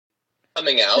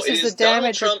coming out. This It is is the Donald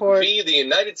damage Trump report. v. the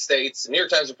United States, New York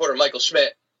Times reporter Michael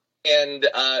Schmidt. And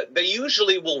they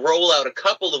usually will roll out a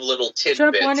couple of little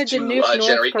tidbits wanted to to nuke North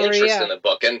generate interest Korea. in the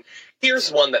book. And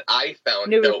here's one that I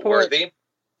found New report. noteworthy.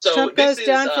 So Trump this goes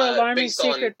down is for alarming based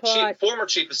secret on plot. former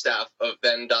chief of staff of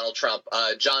then Donald Trump,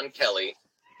 John Kelly,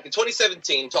 in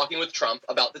 2017, talking with Trump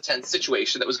about the tense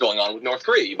situation that was going on with North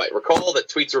Korea. You might recall that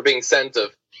tweets were being sent of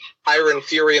ire and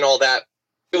fury and all that.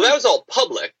 So that was all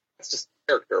public. That's just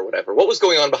character or whatever. What was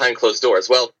going on behind closed doors?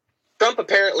 Well, Trump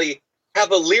apparently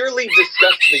cavalierly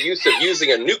discussed the use of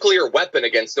using a nuclear weapon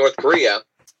against North Korea.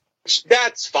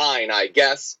 That's fine, I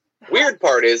guess. Weird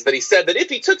part is that he said that if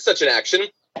he took such an action,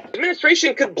 the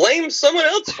administration could blame someone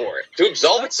else for it to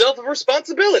absolve itself of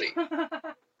responsibility.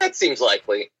 That seems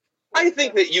likely. I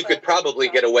think that you could probably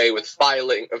get away with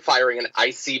firing an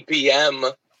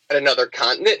ICBM at another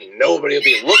continent and nobody will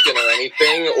be looking or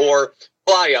anything, or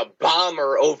fly a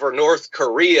bomber over North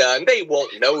Korea and they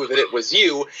won't know that it was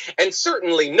you, and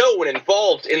certainly no one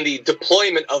involved in the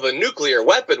deployment of a nuclear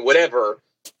weapon would ever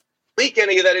leak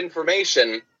any of that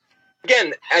information.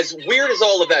 Again, as weird as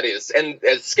all of that is, and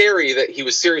as scary that he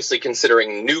was seriously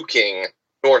considering nuking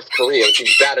North Korea, which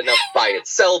is bad enough by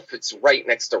itself. It's right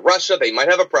next to Russia. They might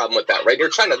have a problem with that. Right near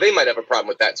China, they might have a problem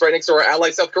with that. It's right next to our ally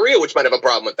South Korea, which might have a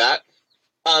problem with that.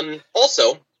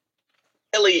 Also,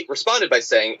 Kelly responded by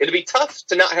saying, it'd be tough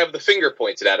to not have the finger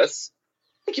pointed at us.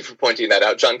 Thank you for pointing that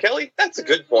out, John Kelly. That's a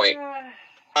good point.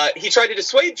 He tried to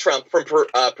dissuade Trump from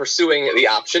pursuing the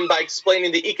option by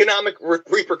explaining the economic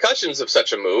repercussions of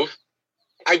such a move.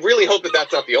 I really hope that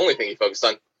that's not the only thing he focused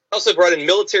on. Also brought in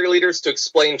military leaders to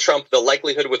explain Trump the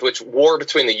likelihood with which war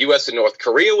between the U.S. and North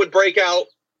Korea would break out.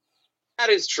 That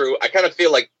is true. I kind of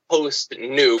feel like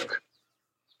post-nuke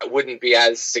wouldn't be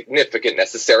as significant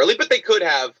necessarily, but they could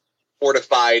have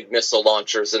fortified missile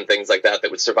launchers and things like that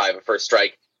that would survive a first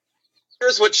strike.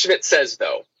 Here's what Schmidt says,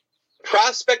 though. The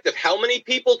prospect of how many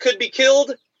people could be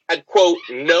killed had, quote,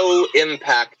 no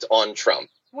impact on Trump.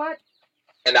 What?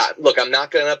 And look, I'm not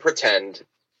going to pretend,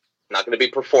 I'm not going to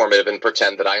be performative and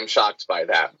pretend that I am shocked by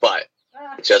that, but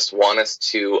I just want us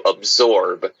to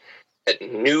absorb that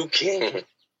nuking,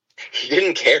 he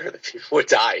didn't care that people would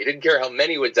die. He didn't care how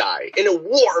many would die. In a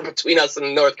war between us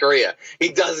and North Korea, he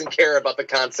doesn't care about the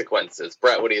consequences.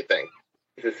 Brett, what do you think?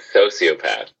 He's a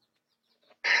sociopath.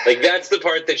 Like, that's the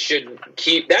part that should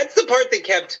keep, that's the part that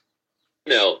kept,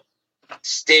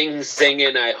 Sting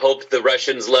singing, I hope the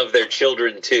Russians love their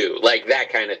children too. Like, that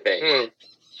kind of thing.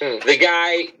 The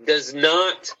guy is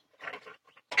not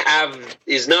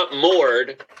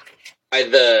moored by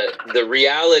the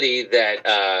reality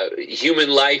that human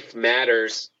life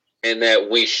matters and that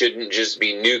we shouldn't just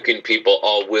be nuking people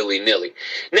all willy-nilly.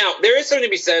 Now, there is something to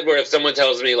be said where if someone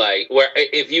tells me, like, where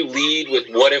if you lead with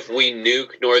what if we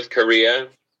nuke North Korea,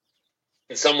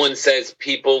 and someone says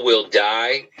people will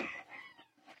die,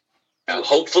 you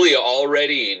hopefully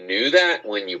already knew that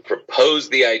when you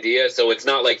proposed the idea, so it's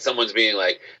not like someone's being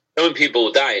like, some people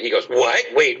will die, and he goes,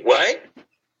 what? Wait, what?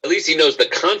 At least he knows the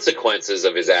consequences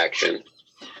of his action,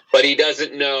 but he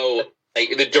doesn't know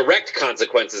the direct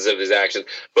consequences of his actions.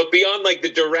 But beyond like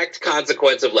the direct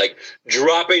consequence of like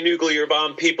drop a nuclear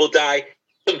bomb, people die,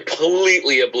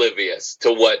 completely oblivious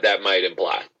to what that might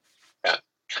imply. Yeah,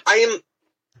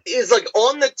 is like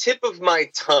on the tip of my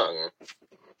tongue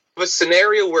of a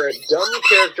scenario where a dumb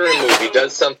character in a movie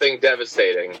does something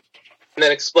devastating and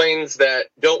then explains that,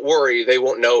 don't worry, they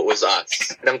won't know it was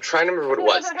us. And I'm trying to remember what it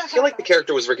was. I feel like the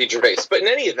character was Ricky Gervais. But in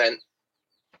any event,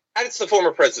 it's the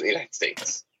former president of the United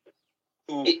States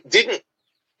who didn't...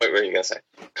 What were you going to say?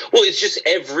 Well, it's just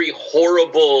every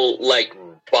horrible, like,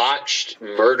 botched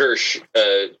murder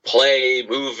play,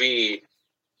 movie,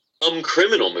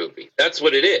 criminal movie. That's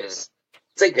what it is.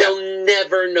 It's like, they'll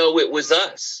never know it was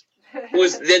us.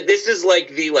 This is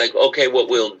like okay, what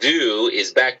we'll do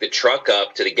is back the truck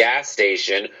up to the gas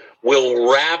station,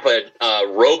 we'll wrap a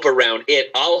rope around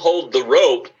it, I'll hold the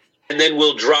rope, and then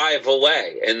we'll drive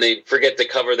away. And they forget to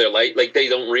cover their light, like they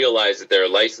don't realize that there are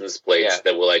license plates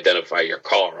that will identify your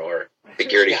car or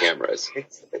security cameras.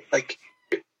 It's like,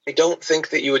 I don't think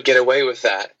that you would get away with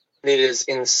that. It is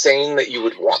insane that you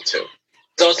would want to.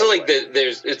 It's also like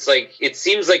it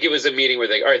seems like it was a meeting where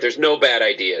all right, there's no bad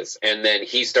ideas. And then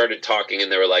he started talking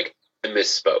and they were like, I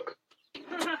misspoke.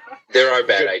 There are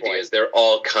bad ideas. They're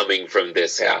all coming from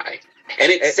this guy.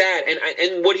 And it's sad.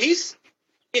 And what he's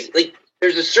like,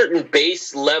 there's a certain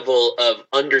base level of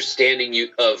understanding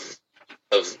of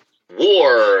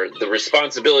war, the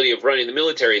responsibility of running the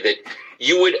military that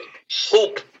you would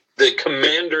hope the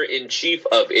commander-in-chief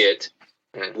of it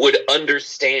would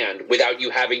understand without you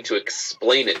having to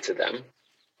explain it to them.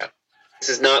 This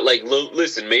is not like,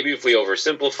 listen, maybe if we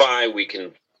oversimplify, we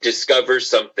can discover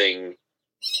something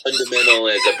fundamental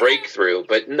as a breakthrough.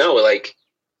 But no, like,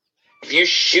 if you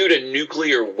shoot a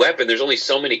nuclear weapon, there's only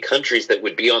so many countries that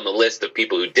would be on the list of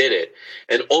people who did it.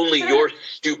 And only your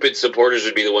stupid supporters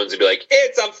would be the ones who'd be like,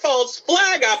 it's a false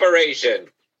flag operation.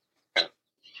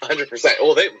 100%.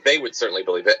 Well, they would certainly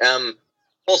believe it.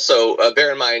 Also,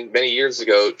 bear in mind, many years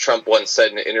ago, Trump once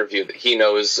said in an interview that he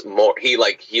knows more. He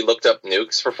looked up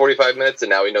nukes for 45 minutes, and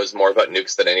now he knows more about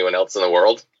nukes than anyone else in the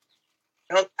world.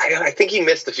 I think he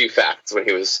missed a few facts when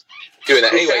he was doing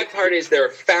that. The Anyway, sad part is there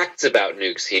are facts about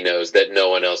nukes he knows that no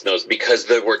one else knows because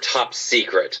they were top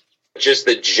secret. Just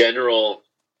the general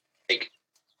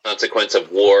consequence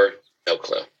of war, no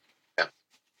clue.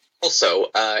 Also,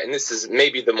 and this is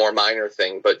maybe the more minor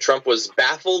thing, but Trump was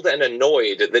baffled and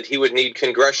annoyed that he would need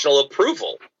congressional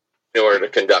approval in order to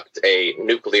conduct a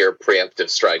nuclear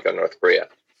preemptive strike on North Korea.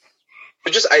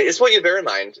 But it's what you bear in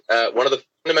mind. One of the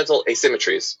fundamental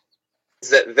asymmetries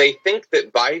is that they think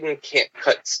that Biden can't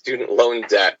cut student loan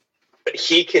debt, but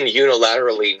he can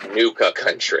unilaterally nuke a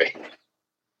country.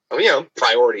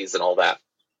 Priorities and all that.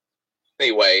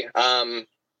 Anyway,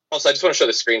 also, I just want to show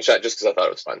the screenshot just because I thought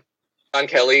it was fun. John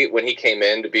Kelly, when he came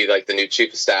in to be like the new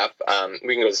chief of staff,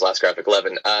 we can go to this last graphic,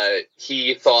 11,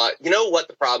 he thought, you know what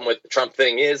the problem with the Trump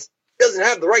thing is? He doesn't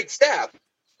have the right staff.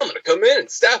 I'm going to come in and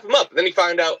staff him up. And then he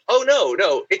found out, oh,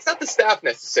 no, it's not the staff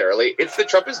necessarily. It's that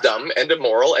Trump is dumb and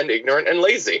immoral and ignorant and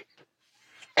lazy.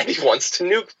 And he wants to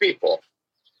nuke people.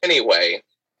 Anyway,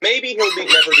 maybe he'll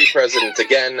never be president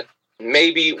again.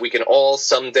 Maybe we can all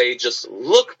someday just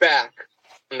look back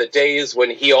on the days when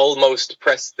he almost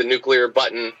pressed the nuclear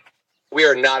button. We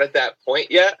are not at that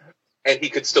point yet, and he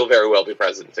could still very well be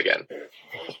president again.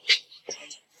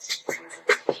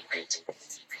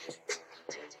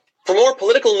 For more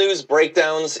political news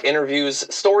breakdowns,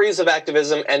 interviews, stories of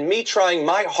activism, and me trying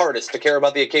my hardest to care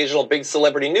about the occasional big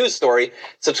celebrity news story,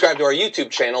 subscribe to our YouTube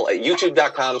channel at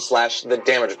youtube.com/The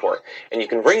Damage Report. And you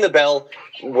can ring the bell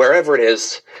wherever it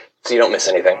is so you don't miss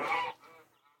anything.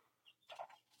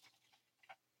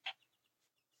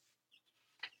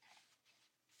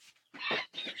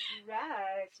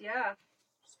 Right, yeah.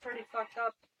 It's pretty fucked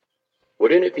up.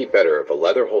 Wouldn't it be better if a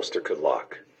leather holster could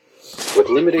lock? With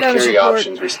limited That was carry important.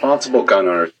 options, responsible gun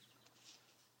owners...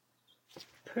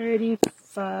 Pretty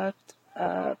fucked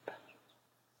up.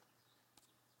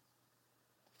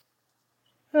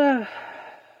 Right.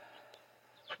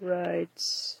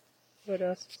 What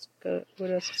else is good?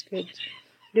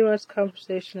 Nuanced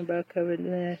conversation about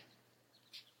COVID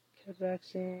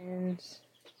vaccines.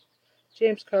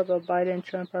 James Carville, Biden,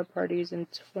 Trump are parties in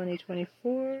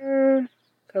 2024.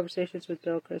 Conversations with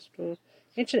Bill Kristol.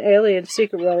 Ancient aliens,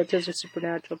 secret relatives, and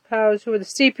supernatural powers. Who are the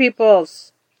sea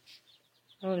peoples?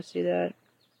 I want to see that.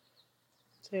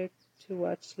 Take to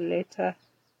watch later.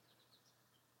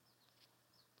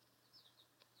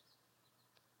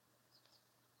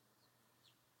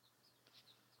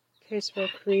 Case for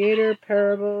creator,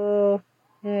 parable.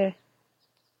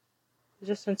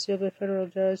 Just unsealed by federal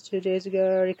judge 2 days ago.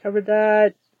 I already covered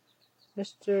that.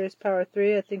 Mysterious Power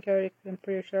 3. I'm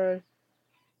pretty sure I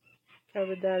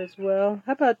covered that as well.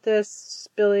 How about this?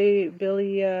 Billy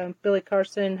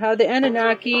Carson. How the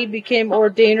Anunnaki became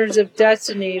ordainers of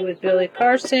destiny with Billy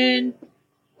Carson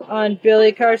on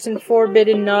Billy Carson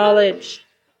Forbidden Knowledge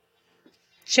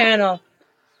channel.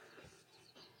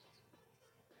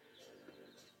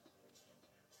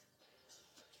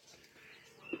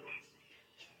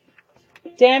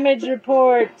 Damage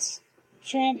reports.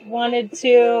 Trump wanted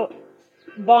to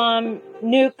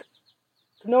nuke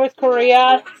North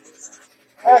Korea.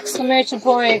 Exclamation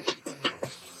point.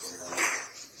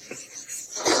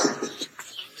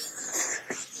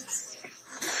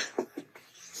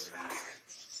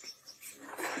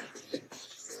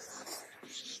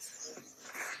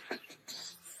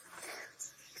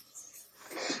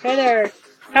 Hey there.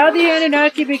 How the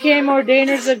Anunnaki became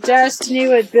ordainers of destiny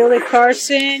with Billy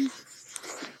Carson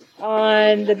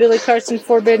on the Billy Carson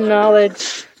Forbidden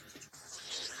Knowledge.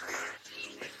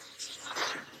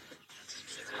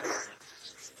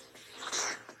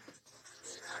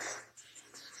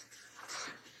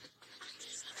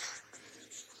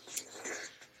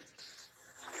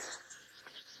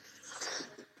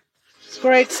 It's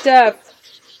great stuff.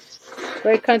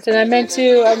 Great content. I meant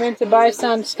to buy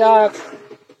some stock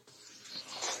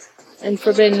in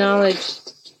Forbidden Knowledge.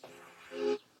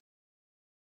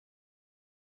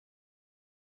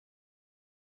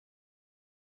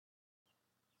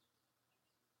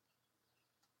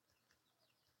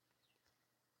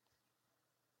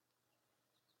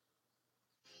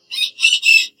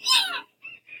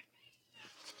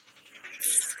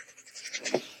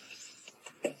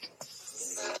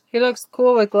 He looks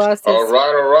cool with glasses. All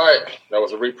right. That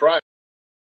was a reprise.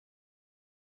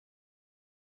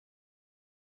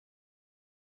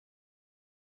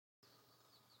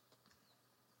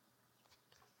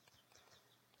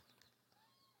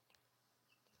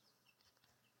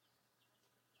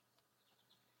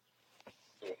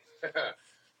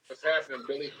 What's happening?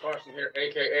 Billy Carson here,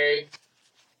 a.k.a.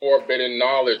 Forbidden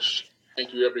Knowledge.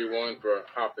 Thank you, everyone, for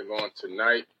hopping on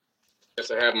tonight. Yes,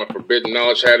 I have my Forbidden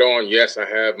Knowledge hat on. Yes, I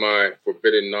have my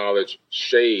Forbidden Knowledge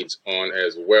shades on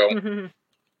as well.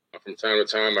 From time to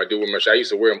time, I do wear my shades. I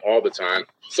used to wear them all the time.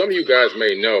 Some of you guys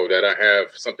may know that I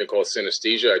have something called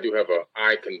synesthesia. I do have an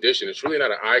eye condition. It's really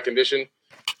not an eye condition.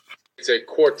 It's a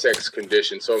cortex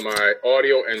condition. So my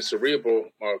audio and cerebral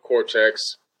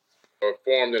cortex are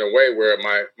formed in a way where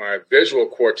my visual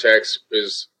cortex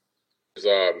is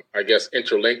I guess,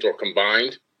 interlinked or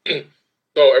combined.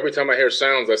 So every time I hear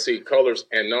sounds, I see colors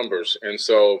and numbers. And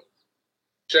so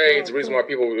shades, the reason why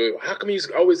people go, how come he's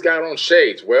always got on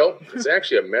shades? Well, it's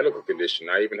actually a medical condition.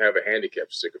 I even have a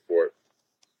handicap sticker for it.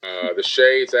 The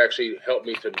shades actually help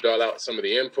me to dull out some of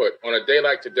the input. On a day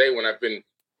like today, when I've been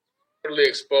totally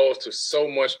exposed to so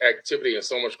much activity and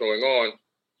so much going on,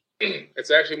 it's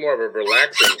actually more of a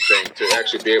relaxing thing to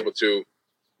actually be able to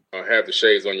have the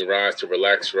shades on your eyes to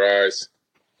relax your eyes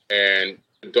and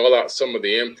dull out some of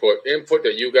the input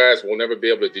that you guys will never be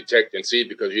able to detect and see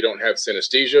because you don't have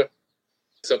synesthesia.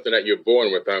 It's something that you're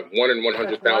born with. 1 in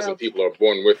 100,000 people are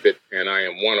born with it, and I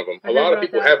am one of them. A lot of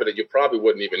people have it that you probably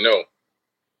wouldn't even know.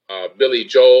 Billy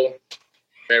Joel,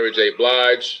 Mary J.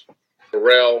 Blige,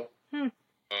 Pharrell,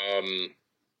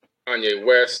 Kanye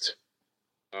West.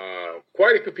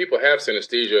 Quite a few people have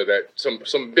synesthesia. That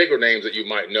some bigger names that you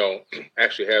might know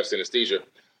actually have synesthesia.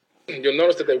 You'll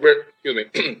notice that they wear.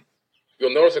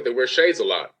 You'll notice that they wear shades a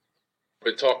lot. I've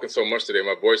been talking so much today,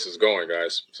 my voice is going,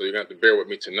 guys. So you're gonna have to bear with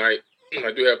me tonight.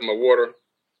 I do have my water,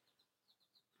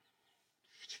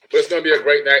 but it's gonna be a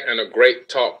great night and a great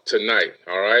talk tonight.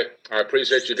 All right. I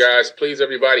appreciate you guys. Please,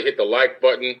 everybody, hit the like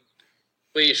button.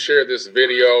 Please share this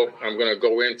video. I'm gonna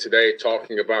go in today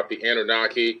talking about the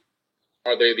Anunnaki.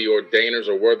 Are they the ordainers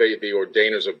or were they the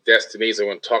ordainers of destinies? I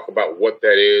want to talk about what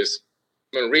that is.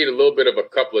 I'm going to read a little bit of a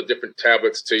couple of different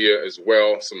tablets to you as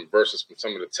well, some verses from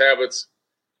some of the tablets.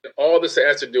 And all this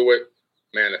has to do with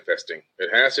manifesting.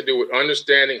 It has to do with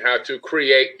understanding how to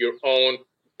create your own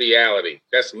reality.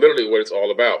 That's literally what it's all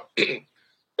about.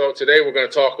 So today we're going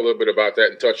to talk a little bit about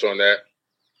that and touch on that.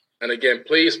 And again,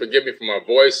 please forgive me for my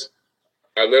voice.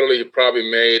 I literally probably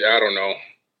made,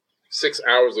 6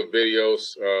 hours of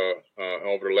videos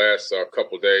over the last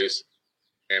couple of days,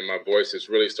 and my voice is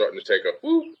really starting to take a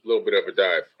little bit of a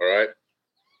dive. All right.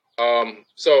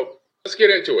 So let's get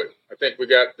into it. I think we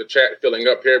got the chat filling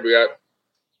up here. We got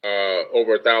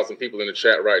over 1,000 people in the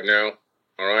chat right now.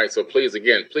 All right. So please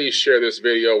share this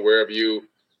video wherever you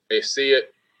may see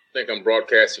it. I think I'm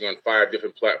broadcasting on 5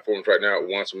 different platforms right now at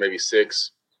once, or maybe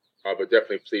 6. But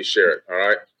definitely please share it. All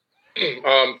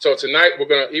right. So tonight we're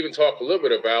going to even talk a little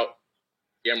bit about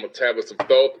the Emerald Tablets of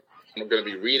Thoth. We're going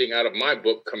to be reading out of my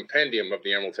book, Compendium of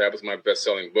the Emerald Tablets, my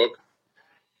best-selling book.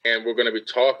 And we're going to be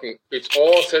talking, it's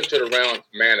all centered around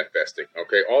manifesting,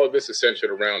 okay? All of this is centered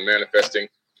around manifesting.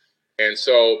 And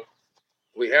so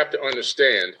we have to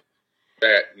understand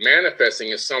that manifesting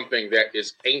is something that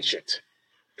is ancient.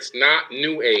 It's not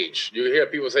new age. You hear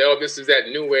people say, oh, this is that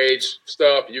new age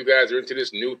stuff. You guys are into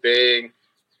this new thing,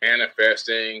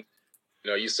 manifesting.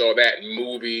 You saw that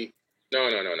movie. No.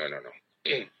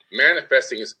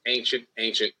 Manifesting is ancient.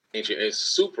 It's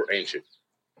super ancient.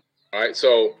 All right.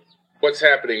 So what's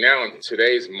happening now in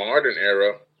today's modern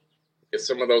era is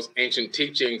some of those ancient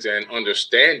teachings and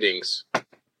understandings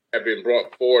have been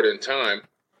brought forward in time.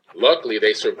 Luckily,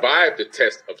 they survived the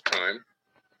test of time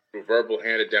through verbal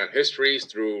handed down histories,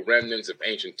 through remnants of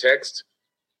ancient texts.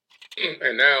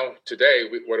 And now today,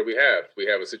 what do we have? We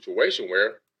have a situation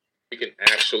where we can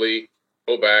actually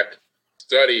go back,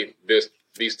 study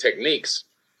these techniques,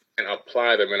 and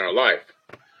apply them in our life.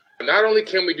 But not only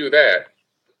can we do that,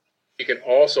 we can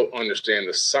also understand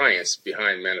the science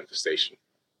behind manifestation,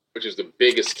 which is the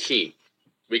biggest key.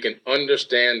 We can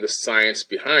understand the science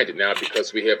behind it now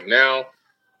because we have now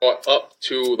caught up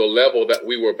to the level that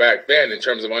we were back then in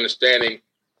terms of understanding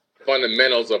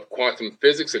fundamentals of quantum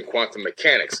physics and quantum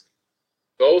mechanics.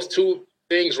 Those two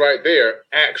things right there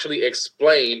actually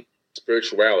explain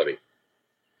spirituality.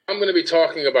 I'm going to be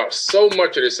talking about so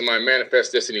much of this in my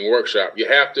Manifest Destiny workshop. You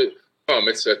have to come.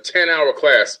 It's a 10-hour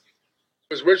class.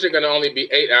 It was originally going to only be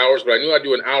 8 hours, but I knew I'd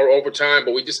do an hour overtime.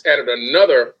 But we just added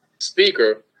another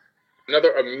speaker,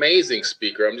 another amazing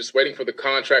speaker. I'm just waiting for the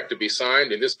contract to be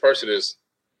signed, and this person is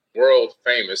world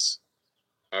famous.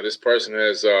 This person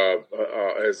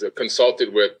has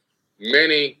consulted with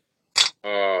many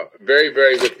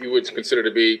very what you would consider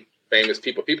to be famous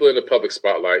people in the public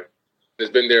spotlight. Has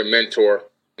been their mentor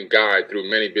and guide through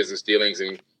many business dealings,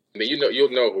 and you'll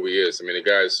know who he is. I mean, the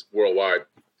guy's worldwide.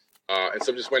 And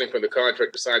so I'm just waiting for the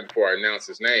contract to sign before I announce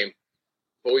his name.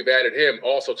 But we've added him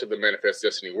also to the Manifest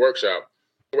Destiny workshop.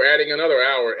 We're adding another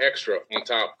hour extra on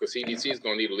top because he's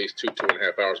going to need at least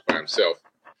 2.5 hours by himself.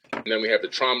 And then we have the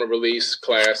trauma release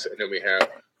class, and then we have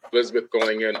Elizabeth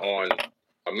going in on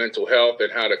mental health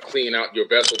and how to clean out your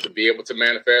vessel to be able to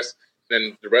manifest.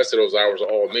 Then the rest of those hours are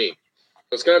all me.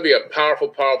 So it's going to be a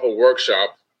powerful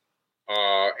workshop,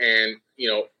 and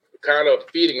kind of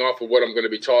feeding off of what I'm going to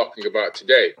be talking about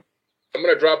today. I'm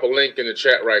going to drop a link in the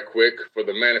chat right quick for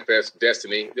the Manifest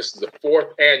Destiny. This is the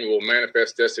 4th annual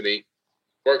Manifest Destiny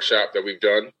workshop that we've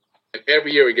done. And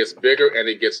every year it gets bigger and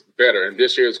it gets better. And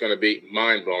this year is going to be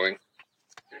mind-blowing.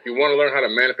 If you want to learn how to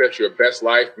manifest your best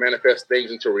life, manifest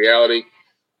things into reality,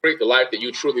 create the life that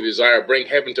you truly desire, bring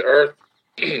heaven to earth,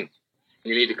 you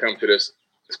need to come to this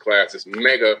class, this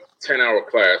mega 10-hour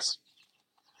class.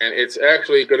 And it's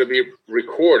actually going to be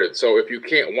recorded. So if you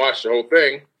can't watch the whole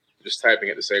thing, just typing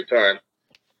at the same time,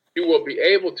 you will be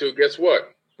able to, guess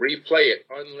what? Replay it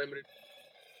unlimited.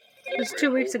 It was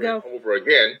 2 weeks ago. Over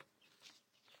again.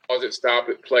 Pause it, stop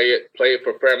it, play it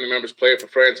for family members, play it for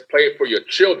friends, play it for your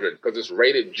children because it's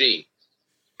rated G.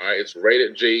 All right, it's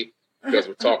rated G because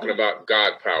we're talking about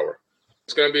God power.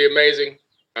 It's going to be amazing.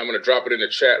 I'm going to drop it in the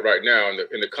chat right now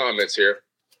in the comments here.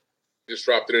 Just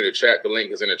dropped it in the chat. The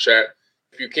link is in the chat.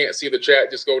 If you can't see the chat,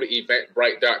 just go to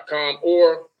eventbrite.com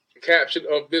or caption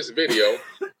of this video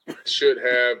should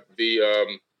have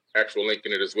the actual link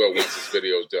in it as well once this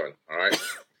video is done. All right.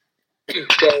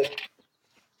 So,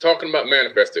 talking about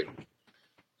manifesting,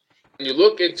 when you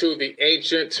look into the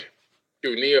ancient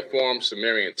cuneiform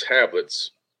Sumerian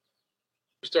tablets,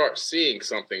 you start seeing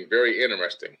something very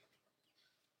interesting.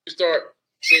 You start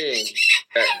seeing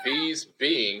that these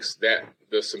beings that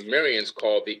the Sumerians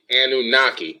called the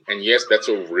Anunnaki, and yes, that's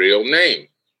a real name.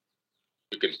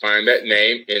 You can find that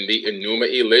name in the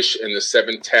Enuma Elish and the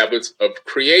 7 tablets of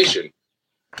creation,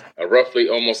 a roughly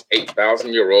almost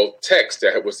 8,000-year-old text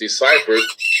that was deciphered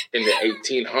in the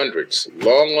 1800s,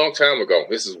 long time ago.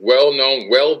 This is well-known,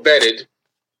 well-vetted,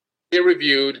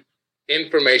 peer-reviewed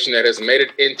information that has made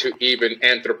it into even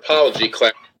anthropology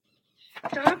class.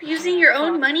 Stop using your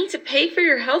own money to pay for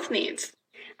your health needs.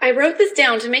 I wrote this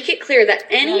down to make it clear that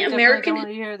any American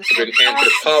in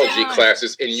anthropology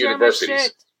classes in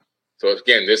universities. So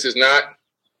again, this is not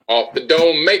off the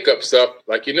dome makeup stuff.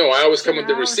 Like, I always come with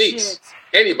the receipts.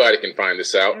 Anybody can find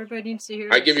this out. Everybody needs to hear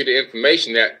I give you the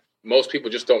information that most people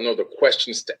just don't know the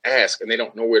questions to ask, and they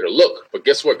don't know where to look. But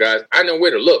guess what, guys? I know where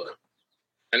to look.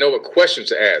 I know what questions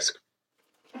to ask.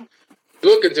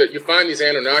 Look into it. You find these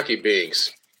Anunnaki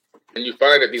beings, and you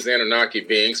find that these Anunnaki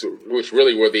beings, which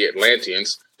really were the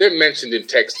Atlanteans, they're mentioned in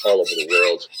text all over the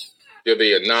world. They're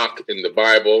the Anak in the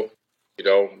Bible.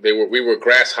 We were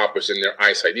grasshoppers in their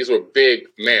eyesight. These were big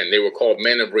men. They were called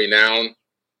men of renown.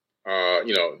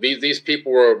 These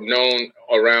people were known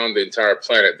around the entire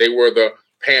planet. They were the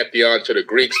pantheon to the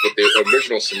Greeks, but the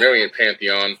original Sumerian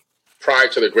pantheon prior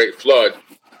to the Great Flood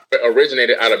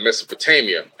originated out of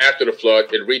Mesopotamia. After the flood,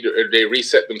 they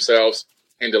reset themselves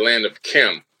in the land of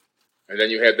Kim. And then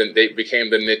they became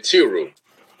the Netiru,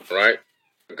 right?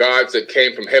 The gods that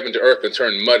came from heaven to earth and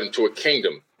turned mud into a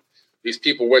kingdom. These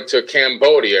people went to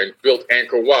Cambodia and built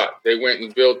Angkor Wat. They went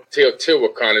and built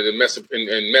Teotihuacan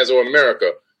in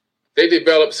Mesoamerica. They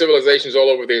developed civilizations all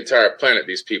over the entire planet,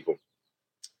 these people.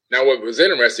 Now, what was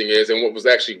interesting is, and what was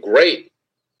actually great,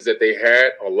 is that they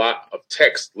had a lot of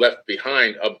text left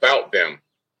behind about them.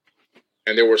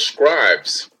 And there were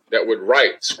scribes that would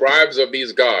write, scribes of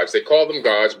these gods. They called them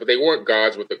gods, but they weren't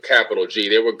gods with a capital G.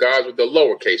 They were gods with the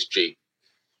lowercase g.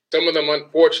 Some of them,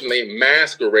 unfortunately,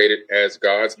 masqueraded as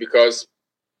gods because,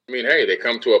 they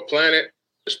come to a planet,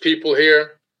 there's people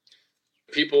here,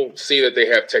 people see that they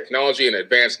have technology and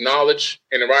advanced knowledge,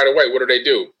 and right away, what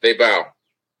do? They bow.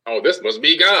 Oh, this must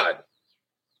be God.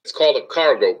 It's called a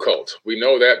cargo cult. We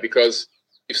know that because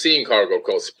we've seen cargo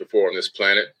cults before on this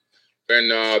planet. When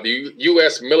the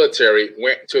U.S. military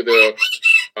went to the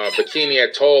Bikini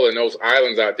Atoll and those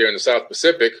islands out there in the South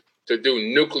Pacific to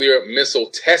do nuclear missile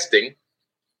testing,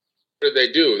 what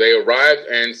did? They arrived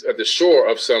at the shore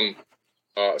of some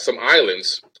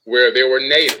islands where there were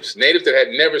natives that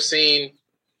had never seen,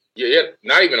 yet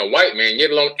not even a white man, yet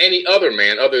alone any other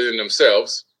man other than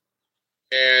themselves.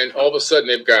 And all of a sudden,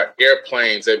 they've got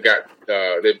airplanes, they've got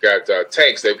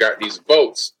tanks, they've got these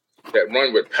boats that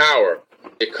run with power.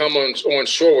 They come on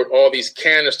shore with all these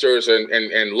canisters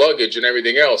and luggage and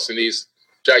everything else, and these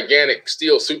gigantic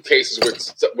steel suitcases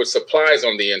with supplies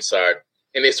on the inside.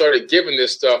 And they started giving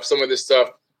some of this stuff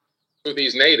to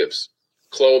these natives,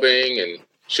 clothing and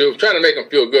shoes, trying to make them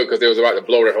feel good because they was about to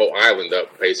blow their whole island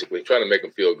up, basically, trying to make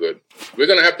them feel good. We're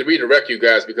going to have to redirect you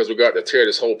guys because we're going to tear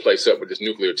this whole place up with this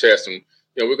nuclear test. And,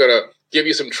 we're going to give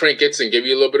you some trinkets and give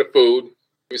you a little bit of food,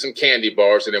 give you some candy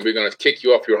bars, and then we're going to kick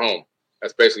you off your home.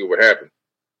 That's basically what happened.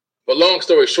 But long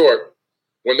story short,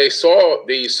 when they saw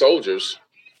these soldiers,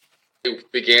 they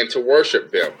began to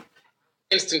worship them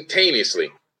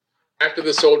instantaneously. After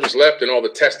the soldiers left and all the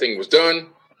testing was done,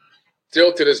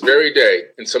 still to this very day,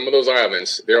 in some of those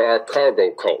islands, there are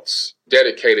cargo cults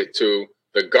dedicated to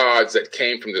the gods that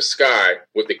came from the sky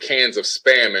with the cans of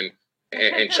Spam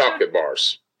and chocolate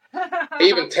bars. They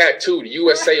even tattooed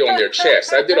USA on their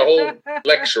chest. I did a whole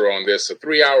lecture on this, a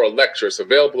 3-hour lecture. It's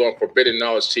available on Forbidden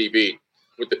Knowledge TV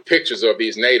with the pictures of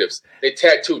these natives. They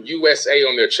tattooed USA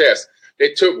on their chest.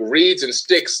 They took reeds and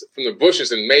sticks from the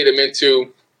bushes and made them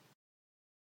into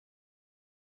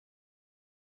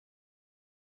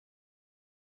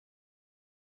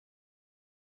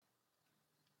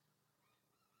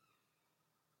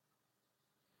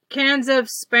cans of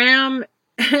Spam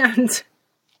and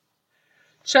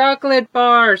chocolate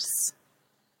bars.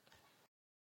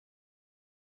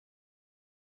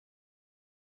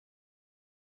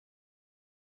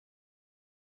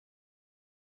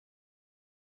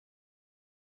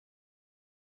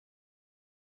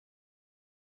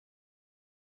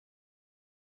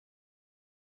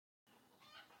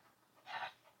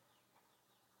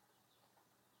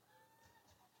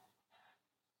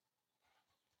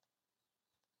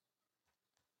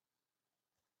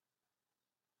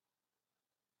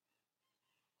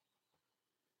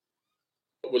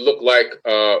 would look like,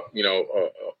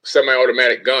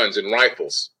 semi-automatic guns and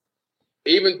rifles.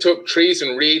 They even took trees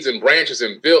and reeds and branches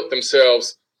and built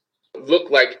themselves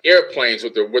look like airplanes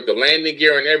with the landing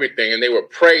gear and everything. And they would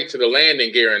pray to the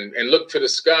landing gear and look to the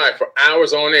sky for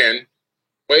hours on end,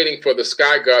 waiting for the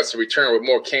sky gods to return with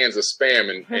more cans of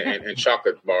Spam and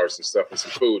chocolate bars and stuff and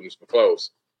some food and some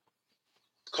clothes.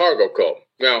 Cargo cult.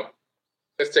 Now,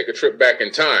 let's take a trip back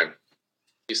in time.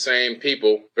 These same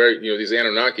people, these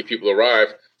Anunnaki people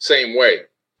arrive same way.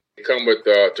 They come with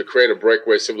to create a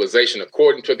breakaway civilization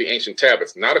according to the ancient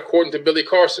tablets, not according to Billy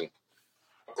Carson.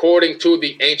 According to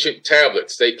the ancient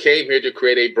tablets, they came here to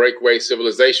create a breakaway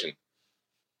civilization.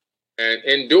 And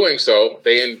in doing so,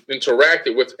 they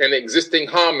interacted with an existing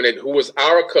hominid who was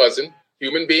our cousin,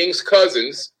 human beings'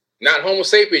 cousins, not Homo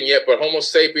sapien yet, but Homo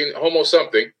sapien, Homo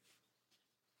something,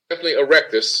 definitely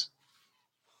Erectus,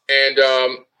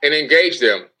 and engaged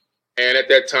them. And at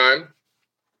that time,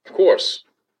 of course,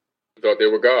 we thought they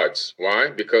were gods. Why?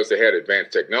 Because they had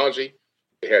advanced technology.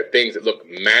 They had things that looked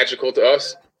magical to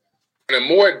us. When a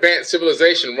more advanced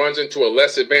civilization runs into a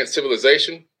less advanced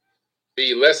civilization,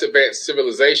 the less advanced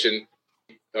civilization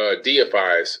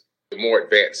deifies the more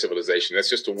advanced civilization. That's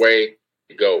just the way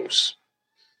it goes.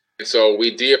 And so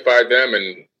we deified them,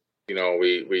 and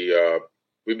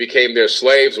we became their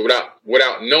slaves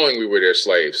without knowing we were their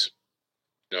slaves.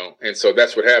 And so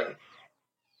that's what happened.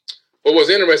 What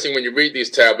was interesting when you read these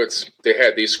tablets, they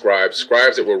had these scribes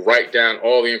that would write down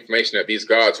all the information that these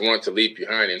gods wanted to leave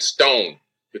behind in stone,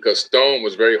 because stone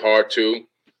was very hard to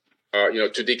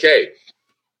decay.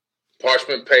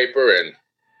 Parchment paper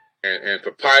and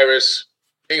papyrus,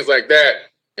 things like that,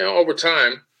 over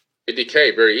time, it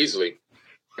decay very easily.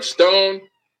 Stone,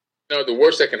 the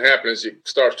worst that can happen is it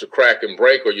starts to crack and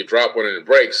break, or you drop one and it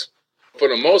breaks. For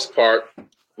the most part,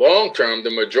 long term,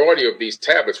 the majority of these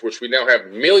tablets, which we now have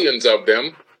millions of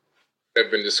them, have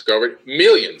been discovered.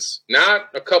 Millions, not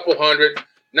a couple hundred,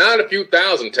 not a few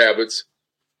thousand tablets.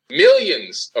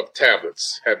 Millions of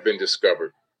tablets have been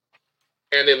discovered.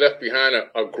 And they left behind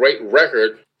a great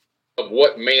record of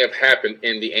what may have happened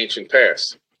in the ancient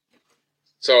past.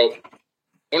 So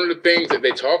one of the things that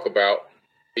they talk about,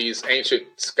 these ancient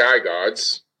sky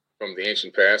gods from the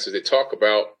ancient past, is they talk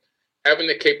about having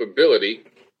the capability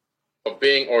of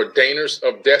being ordainers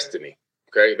of destiny.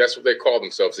 Okay, that's what they call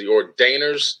themselves, the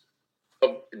ordainers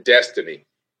of destiny.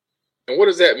 And what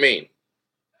does that mean?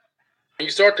 When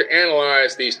you start to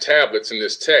analyze these tablets in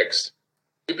this text,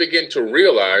 you begin to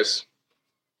realize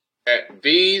that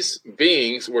these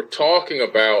beings were talking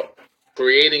about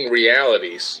creating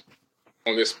realities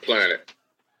on this planet.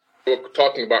 They were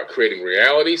talking about creating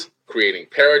realities, creating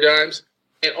paradigms,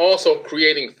 and also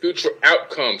creating future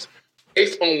outcomes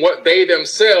based on what they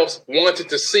themselves wanted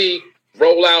to see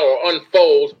roll out or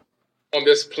unfold on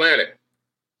this planet.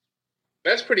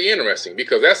 That's pretty interesting,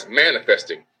 because that's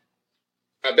manifesting.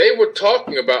 They were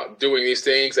talking about doing these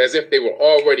things as if they were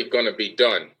already going to be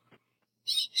done.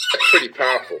 That's pretty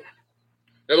powerful.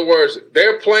 In other words,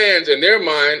 their plans in their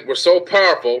mind were so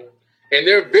powerful and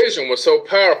their vision was so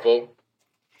powerful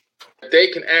that they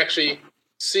can actually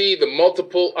see the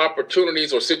multiple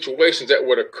opportunities or situations that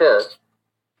would occur,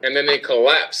 and then they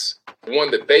collapse the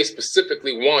one that they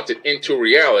specifically wanted into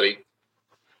reality,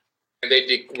 and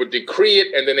they would decree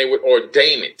it, and then they would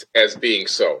ordain it as being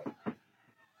so.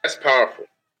 That's powerful.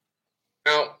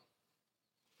 Now,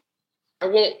 I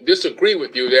won't disagree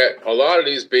with you that a lot of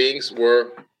these beings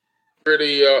were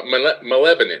pretty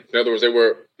malevolent. In other words,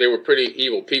 they were pretty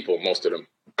evil people, most of them.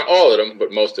 Not all of them,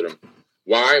 but most of them.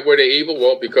 Why were they evil?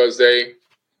 Well, because they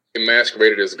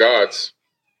masqueraded as gods.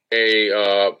 They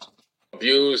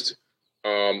abused,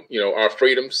 our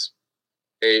freedoms.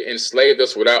 They enslaved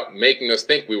us without making us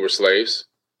think we were slaves.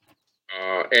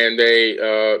 And they,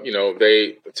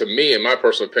 to me, in my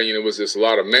personal opinion, it was just a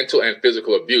lot of mental and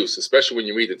physical abuse, especially when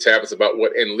you read the tablets about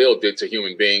what Enlil did to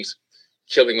human beings,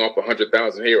 killing off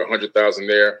 100,000 here, 100,000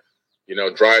 there,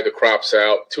 dry the crops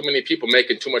out. Too many people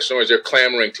making too much noise. They're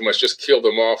clamoring too much. Just kill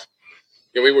them off.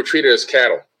 We were treated as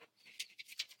cattle.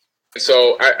 And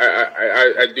so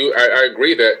I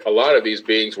agree that a lot of these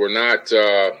beings were not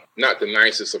the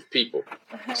nicest of people.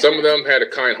 Some of them had a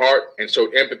kind heart and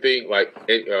showed empathy, like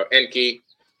Enki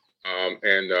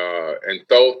and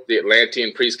Thoth, the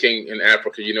Atlantean priest king in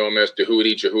Africa. You know him as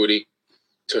Tahuti.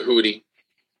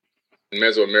 In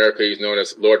Mesoamerica, he's known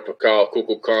as Lord Pakal,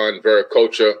 Kukulkan,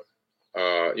 Viracocha,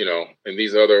 and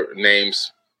these other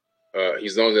names.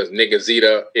 He's known as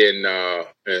Nigazita in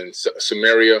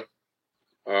Sumeria.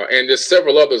 And there's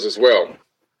several others as well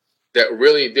that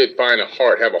really did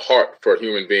have a heart for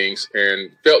human beings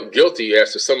and felt guilty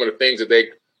as to some of the things that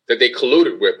they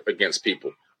colluded with against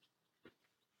people.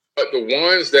 But the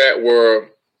ones that were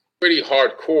pretty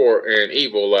hardcore and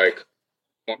evil, like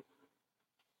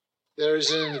there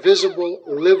is an invisible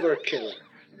liver killer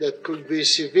that could be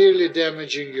severely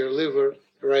damaging your liver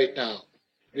right now.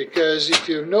 Because if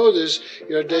you notice,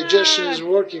 your digestion isn't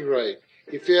working right.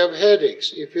 If you have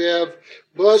headaches, if you have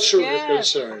blood sugar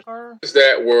concerns.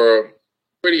 That were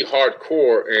pretty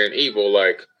hardcore and evil,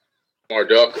 like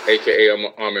Marduk, a.k.a.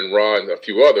 Amun-Ra, and a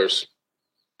few others,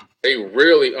 they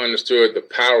really understood the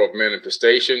power of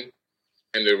manifestation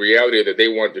and the reality that they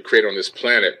wanted to create on this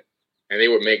planet, and they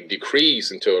would make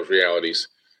decrees into those realities.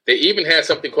 They even had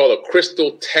something called a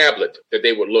crystal tablet that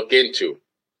they would look into.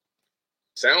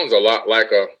 Sounds a lot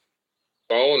like a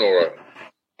phone or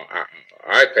an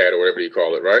iPad or whatever you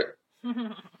call it, right?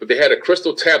 But they had a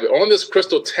crystal tablet. On this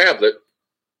crystal tablet,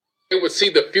 they would see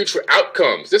the future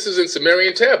outcomes. This is in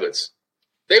Sumerian tablets.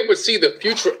 They would see the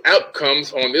future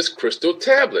outcomes on this crystal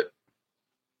tablet.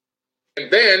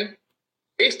 And then,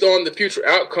 based on the future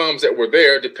outcomes that were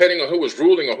there, depending on who was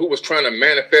ruling or who was trying to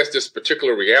manifest this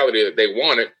particular reality that they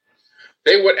wanted,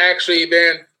 they would actually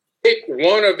then pick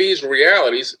one of these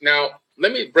realities. Now,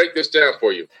 let me break this down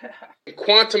for you. In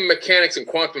quantum mechanics and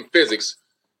quantum physics,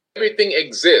 everything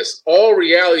exists. All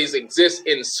realities exist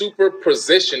in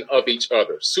superposition of each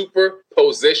other.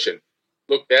 Superposition.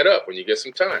 Look that up when you get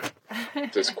some time.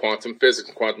 It's quantum physics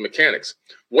and quantum mechanics.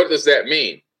 What does that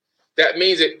mean? That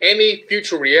means that any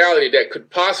future reality that could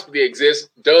possibly exist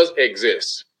does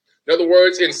exist. In other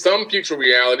words, in some future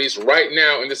realities, right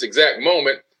now, in this exact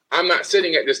moment, I'm not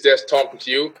sitting at this desk talking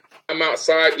to you. I'm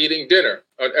outside eating dinner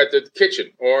at the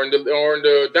kitchen or in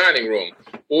the dining room,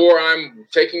 or I'm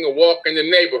taking a walk in the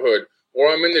neighborhood, or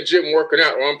I'm in the gym working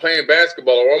out, or I'm playing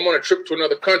basketball, or I'm on a trip to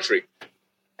another country.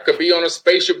 I could be on a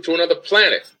spaceship to another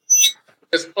planet.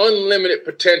 There's unlimited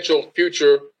potential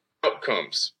future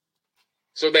outcomes.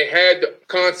 So they had the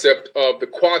concept of the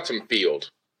quantum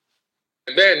field.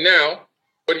 And then now,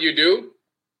 what do?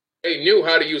 They knew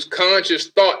how to use conscious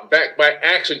thought backed by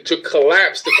action to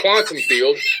collapse the quantum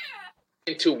field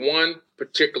into one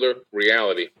particular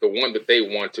reality, the one that they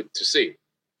wanted to see.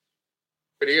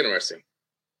 Pretty interesting.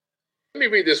 Let me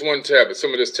read this one tablet,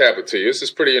 some of this tablet to you. This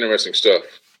is pretty interesting stuff.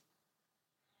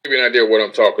 Give you an idea of what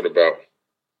I'm talking about.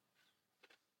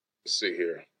 Let's see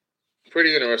here.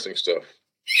 Pretty interesting stuff.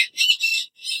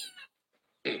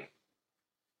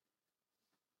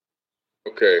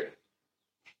 Okay.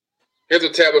 Here's a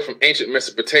tablet from ancient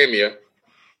Mesopotamia.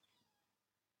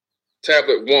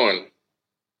 Tablet 1.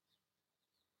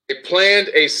 They planned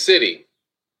a city.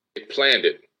 They planned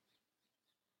it.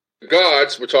 The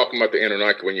gods, we're talking about the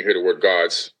Anunnaki when you hear the word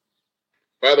gods.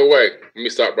 By the way, let me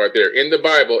stop right there. In the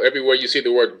Bible, everywhere you see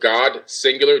the word God,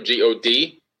 singular,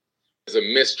 G-O-D, is a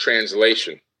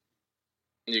mistranslation.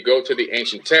 When you go to the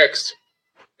ancient text,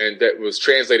 and that was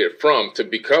translated from to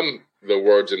become the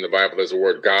words in the Bible as the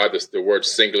word God, the word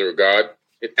singular God,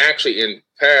 It actually in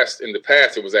the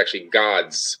past it was actually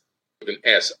gods with an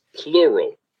S,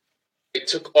 plural. They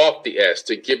took off the S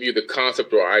to give you the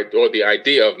concept or the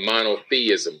idea of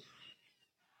monotheism.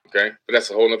 Okay, but that's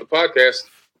a whole nother podcast.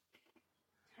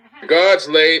 Gods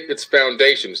laid its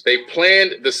foundations. They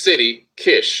planned the city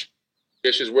Kish.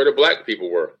 Kish is where the black people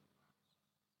were.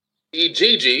 The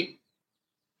Igigi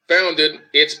founded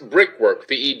its brickwork.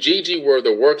 The Igigi were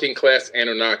the working class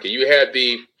Anunnaki. You had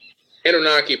the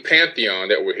Anunnaki pantheon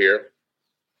that were here.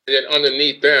 And then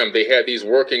underneath them, they had these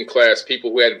working class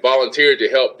people who had volunteered to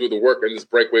help do the work in this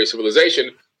breakaway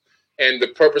civilization. And the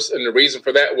purpose and the reason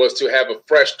for that was to have a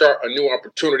fresh start, a new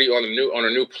opportunity on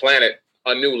a new planet,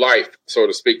 a new life, so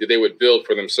to speak, that they would build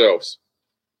for themselves.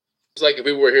 It's like if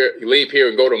we were here, leave here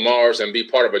and go to Mars and be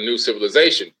part of a new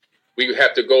civilization. We would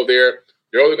have to go there.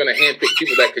 They're only going to handpick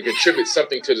people that could contribute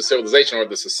something to the civilization or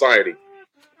the society.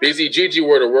 These Igigi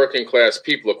were the working class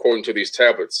people, according to these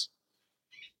tablets.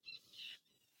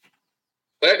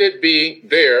 Let it be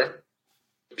there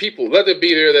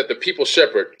that the people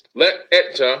shepherd. Let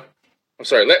Etana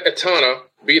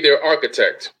be their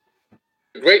architect.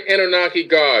 The great Anunnaki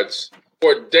gods,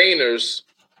 ordainers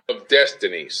of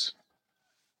destinies,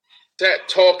 sat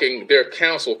talking their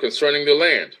counsel concerning the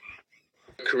land.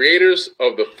 The creators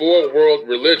of the four world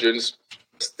religions,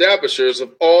 establishers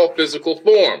of all physical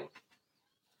form.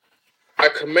 By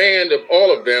command of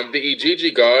all of them, the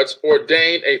Igigi gods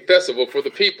ordained a festival for the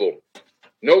people.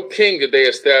 No king did they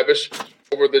establish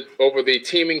over the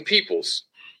teeming peoples.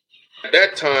 At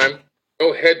that time,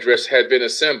 no headdress had been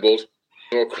assembled,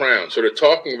 nor crown. So they're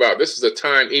talking about this is a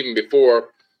time even before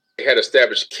they had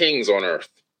established kings on earth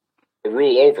to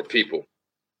rule over people.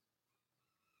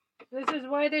 This is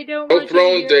why they don't No want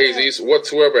throne daisies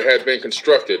whatsoever had been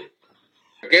constructed.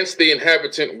 Against the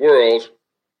inhabitant world,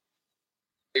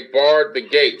 they barred the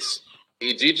gates.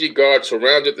 The Igigi god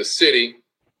surrounded the city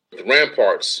with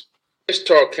ramparts.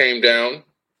 Ishtar came down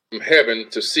from heaven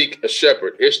to seek a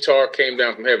shepherd. Ishtar came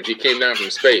down from heaven. She came down from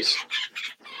space.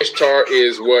 Ishtar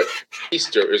is what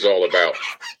Easter is all about.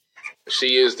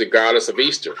 She is the goddess of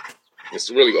Easter. It's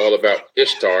really all about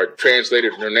Ishtar.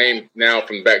 Translated her name now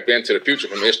from back then to the future,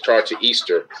 from Ishtar to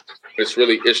Easter. It's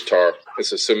really Ishtar.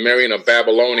 It's a Sumerian or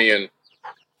Babylonian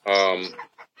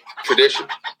tradition.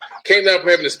 Came down from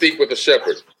heaven to speak with a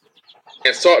shepherd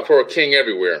and sought for a king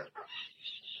everywhere.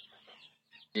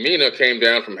 Mina came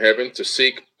down from heaven to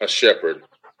seek a shepherd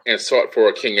and sought for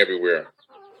a king everywhere.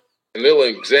 And Lil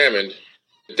examined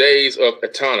the days of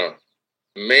Etana,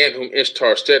 a man whom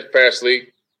Ishtar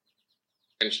steadfastly,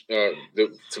 and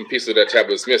some pieces of that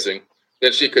tablet is missing.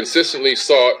 Then she consistently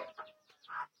sought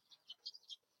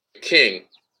the king,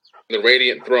 the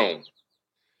radiant throne.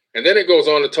 And then it goes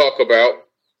on to talk about,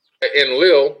 and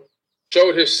Lil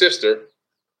showed his sister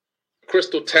a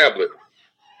crystal tablet.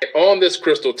 And on this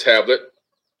crystal tablet,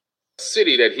 a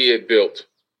city that he had built,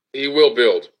 he will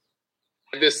build.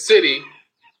 And this city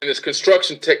and this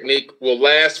construction technique will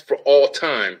last for all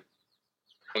time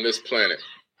on this planet.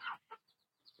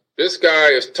 This guy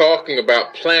is talking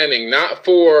about planning not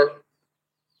for,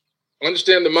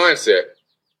 understand the mindset,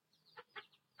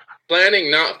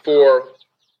 planning not for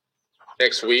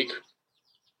next week,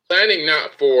 planning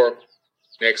not for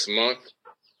next month,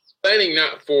 planning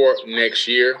not for next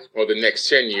year or the next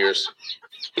 10 years.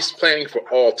 He's planning for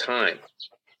all time.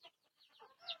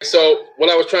 So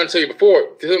what I was trying to tell you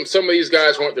before, some of these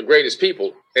guys weren't the greatest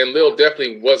people, and Lil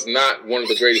definitely was not one of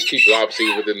the greatest people,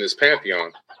 obviously, within this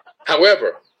pantheon.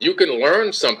 However, you can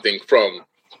learn something from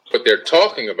what they're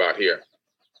talking about here.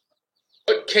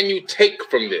 What can you take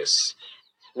from this?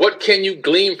 What can you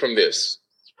glean from this?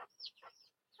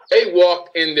 They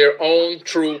walked in their own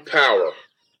true power.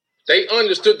 They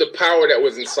understood the power that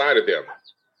was inside of them.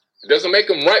 It doesn't make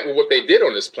them right with what they did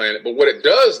on this planet, but what it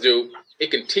does do,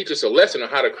 it can teach us a lesson on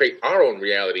how to create our own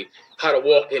reality, how to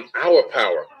walk in our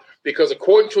power. Because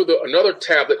according to another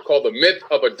tablet called the Myth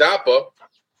of Adapa,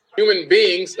 human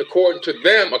beings, according to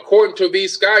them, according to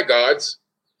these sky gods,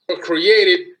 were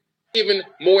created even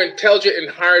more intelligent and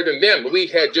higher than them. But we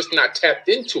had just not tapped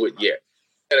into it yet.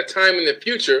 At a time in the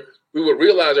future, we would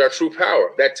realize our true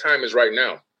power. That time is right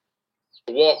now.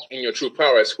 To walk in your true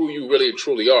power as who you really and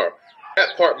truly are.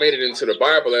 That part made it into the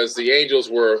Bible as the angels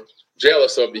were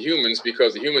jealous of the humans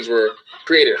because the humans were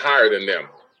created higher than them.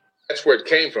 That's where it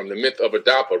came from, the Myth of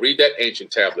Adapa. Read that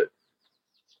ancient tablet.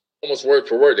 Almost word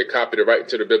for word, they copied it right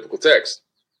into the biblical text.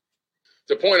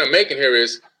 The point I'm making here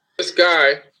is this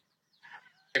guy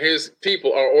and his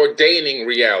people are ordaining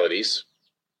realities.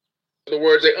 In other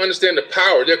words, they understand the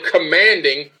power. They're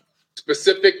commanding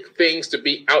specific things to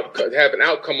be have an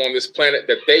outcome on this planet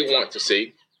that they want to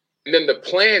see. And then the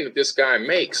plan that this guy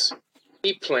makes,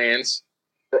 he plans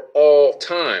for all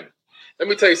time. Let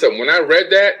me tell you something. When I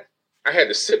read that, I had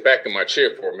to sit back in my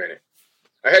chair for a minute.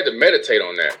 I had to meditate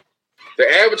on that. The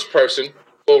average person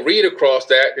will read across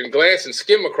that and glance and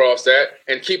skim across that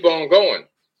and keep on going.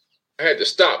 I had to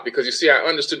stop because, you see, I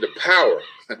understood the power.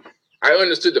 I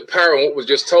understood the power in what was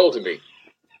just told to me.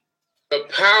 The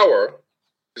power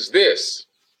is this.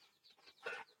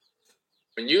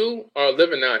 When you are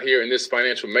living out here in this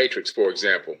financial matrix, for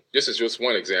example, this is just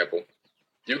one example,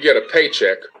 you get a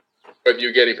paycheck, whether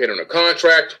you're getting paid on a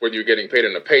contract, whether you're getting paid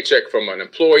on a paycheck from an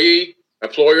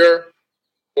employer,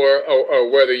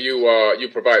 or whether you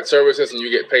provide services and you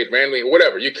get paid randomly,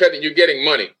 whatever, you're getting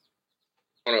money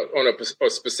on a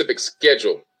specific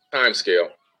schedule, time scale.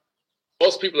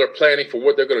 Most people are planning for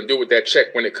what they're going to do with that check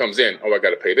when it comes in. Oh, I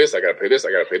got to pay this, I got to pay this,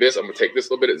 I got to pay this. I'm going to take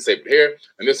this little bit and save it here,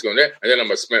 and this going there, and then I'm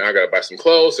going to spend. I got to buy some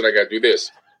clothes, and I got to do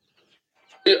this.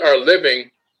 We are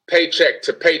living paycheck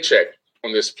to paycheck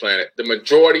on this planet. The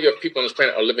majority of people on this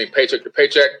planet are living paycheck to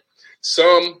paycheck.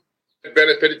 Some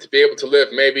benefited to be able to live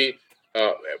maybe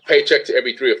paycheck to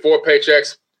every 3 or 4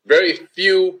 paychecks. Very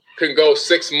few can go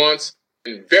 6 months,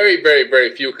 and very, very,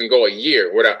 very few can go a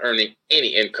year without earning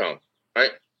any income,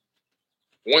 right?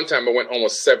 One time I went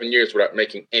almost 7 years without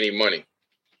making any money.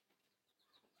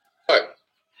 But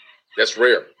that's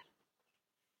rare.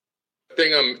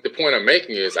 The point I'm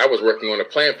making is I was working on a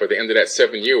plan for the end of that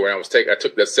 7 year where I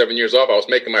took that 7 years off. I was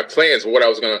making my plans for what I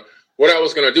was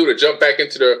gonna do to jump back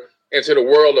into the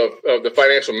world of the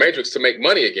financial matrix to make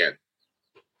money again.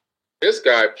 This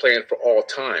guy planned for all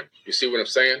time. You see what I'm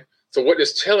saying? So what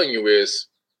it's telling you is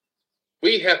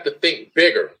we have to think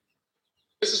bigger.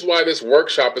 This is why this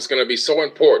workshop is going to be so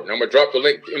important. I'm going to drop the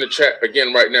link in the chat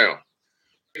again right now.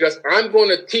 Because I'm going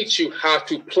to teach you how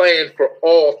to plan for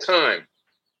all time.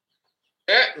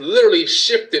 That literally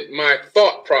shifted my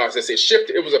thought process.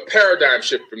 It was a paradigm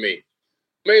shift for me.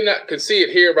 You may not can see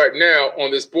it here right now on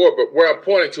this board, but where I'm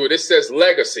pointing to it, it says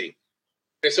legacy.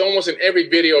 It's almost in every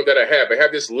video that I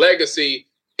have this legacy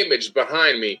image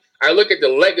behind me. I look at the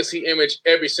legacy image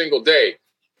every single day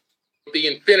with the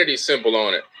infinity symbol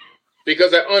on it.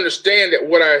 Because I understand that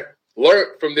what I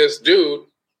learned from this dude,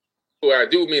 who I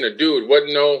do mean a dude,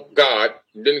 wasn't no God,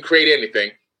 didn't create anything.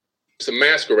 He's a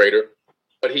masquerader,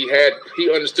 but he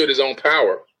understood his own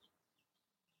power.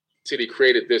 He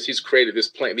created this. He's created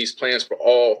these plans for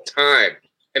all time,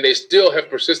 and they still have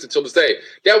persisted till this day.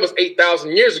 That was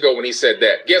 8,000 years ago when he said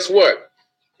that. Guess what?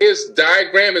 His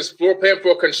diagram, his floor plan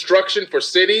for construction for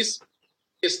cities,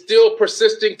 is still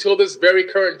persisting till this very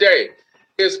current day.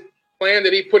 His plan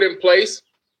that he put in place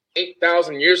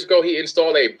 8,000 years ago, he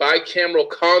installed a bicameral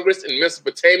Congress in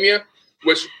Mesopotamia,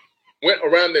 which went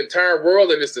around the entire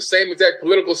world, and it's the same exact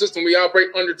political system we operate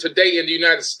under today in the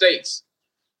United States.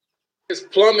 His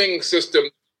plumbing system.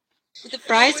 With the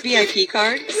Fry's VIP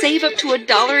card, save up to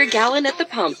 $1 a gallon at the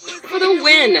pump for the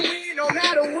win.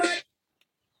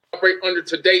 Operate under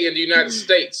today in the United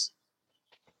States.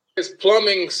 His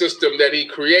plumbing system that he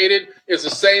created is the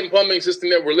same plumbing system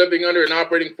that we're living under and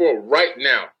operating for right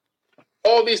now.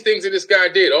 All these things that this guy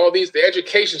did, the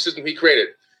education system he created,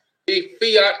 the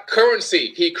fiat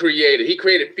currency he created. He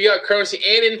created fiat currency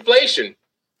and inflation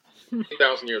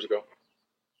 8,000 years ago.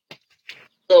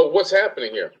 So what's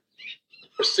happening here?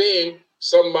 We're seeing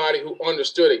somebody who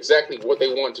understood exactly what they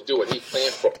wanted to do, and he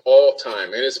planned for all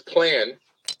time. And his plan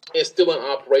is still in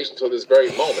operation until this very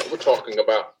moment. We're talking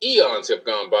about eons have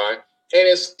gone by, and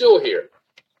it's still here.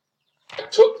 I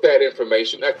took that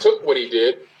information. I took what he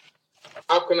did.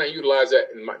 How can I utilize that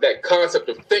that concept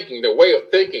of thinking, the way of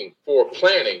thinking for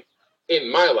planning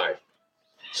in my life?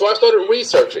 So I started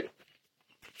researching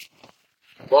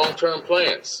long-term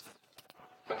plans.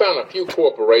 I found a few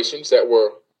corporations that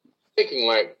were thinking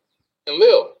like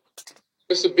Enlil,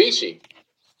 Mitsubishi.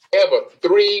 They have a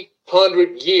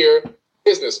 300-year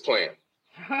business plan.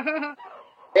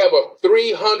 They have a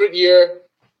 300-year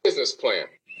business plan.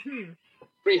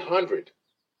 300.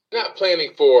 Not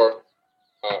planning for,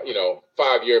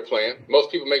 5-year plan.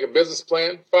 Most people make a business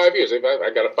plan 5 years. I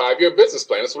got a 5-year business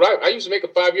plan. That's what I used to make a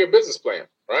 5-year business plan,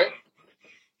 right?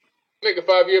 Make a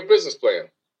 5-year business plan.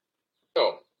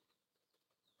 No.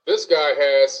 This guy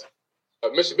has,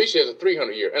 Mitsubishi has a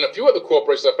 300-year. And a few other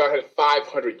corporations I found had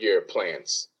 500-year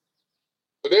plans.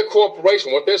 For their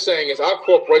corporation, what they're saying is our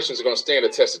corporations are going to stand the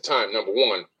test of time, number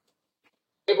one.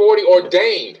 They've already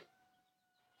ordained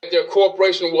that their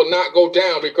corporation will not go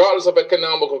down regardless of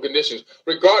economical conditions,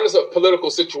 regardless of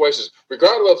political situations,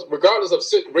 regardless of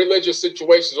religious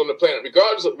situations on the planet,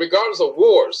 regardless of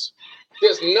wars.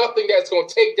 There's nothing that's going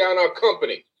to take down our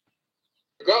company,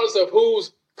 regardless of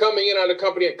who's coming in out of the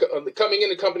company and coming in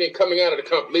the company and coming out of the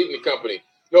company, leaving the company.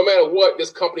 no matter what,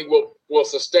 this company will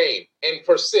sustain and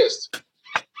persist.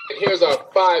 And here's our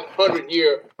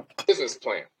 500-year business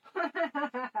plan.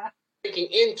 Thinking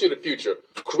into the future,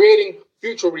 creating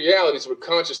future realities with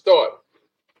conscious thought,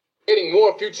 getting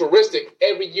more futuristic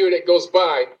every year that goes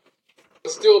by,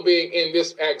 but still being in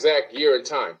this exact year and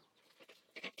time.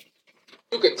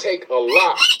 You can take a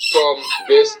lot from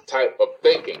this type of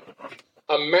thinking.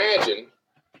 Imagine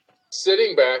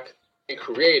sitting back and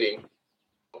creating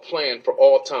a plan for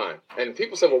all time. And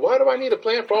people say, well, why do I need a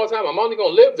plan for all time? I'm only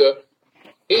going to live to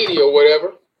 80 or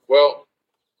whatever. Well,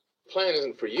 the plan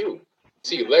isn't for you.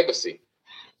 See, legacy.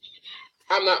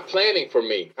 I'm not planning for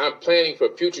me. I'm planning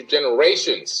for future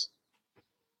generations.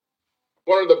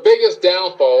 One of the biggest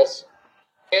downfalls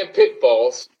and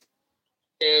pitfalls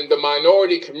in the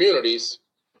minority communities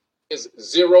is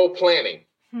zero planning.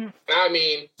 And I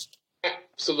mean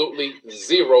absolutely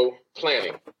zero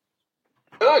planning.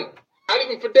 None. Not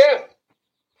even for death.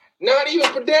 Not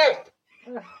even for death.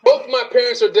 Both of my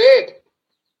parents are dead.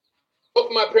 Both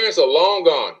of my parents are long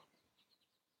gone.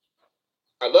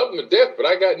 I love them to death, but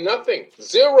I got nothing.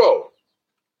 Zero.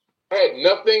 I had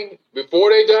nothing before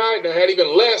they died, and I had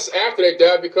even less after they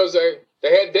died because they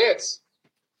had debts.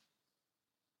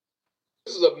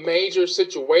 This is a major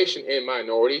situation in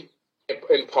minority and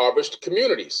impoverished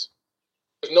communities.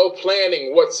 There's no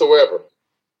planning whatsoever.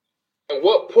 At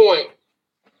what point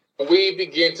do we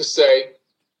begin to say,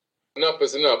 enough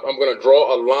is enough? I'm going to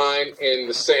draw a line in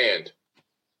the sand.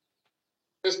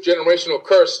 This generational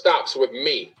curse stops with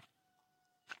me.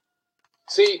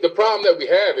 See, the problem that we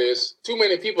have is too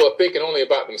many people are thinking only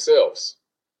about themselves.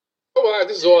 Oh, well,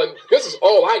 this is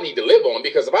all I need to live on,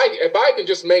 because if I can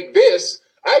just make this,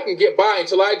 I can get by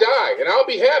until I die, and I'll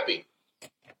be happy.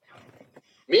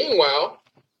 Meanwhile,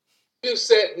 you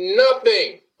set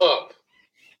nothing up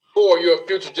for your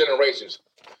future generations.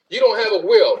 You don't have a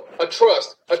will, a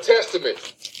trust, a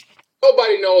testament.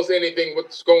 Nobody knows anything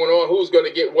what's going on, who's going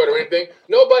to get what or anything.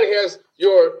 Nobody has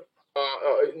your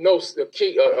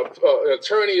key, an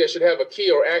attorney that should have a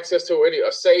key or access to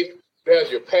a safe that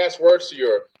has your passwords to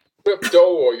your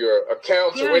crypto or your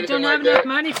accounts or anything like that. Don't have enough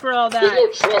money for all that. There's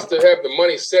no trust to have the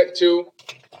money sent to,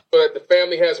 so that the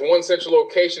family has one central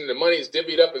location and the money is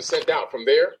divvied up and sent out from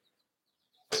there.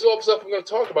 This is all the stuff I'm going to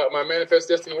talk about in my Manifest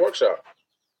Destiny workshop.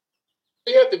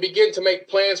 You have to begin to make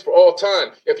plans for all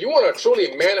time. If you want to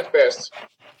truly manifest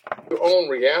your own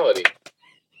reality,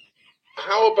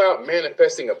 how about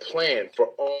manifesting a plan for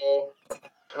all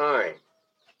time?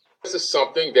 This is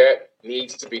something that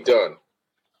needs to be done.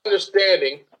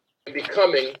 Understanding and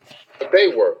becoming what they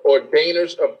were,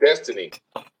 ordainers of destiny.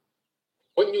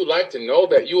 Wouldn't you like to know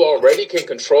that you already can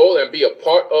control and be a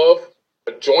part of,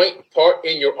 a joint part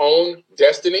in your own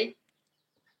destiny?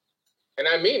 And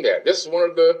I mean that. This is one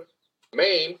of the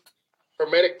main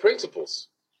Hermetic principles.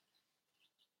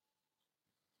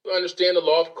 You understand the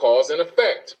law of cause and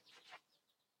effect.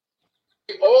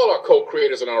 We all are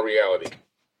co-creators in our reality.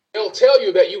 They'll tell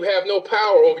you that you have no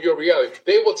power over your reality.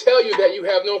 They will tell you that you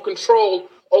have no control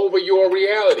over your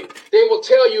reality. They will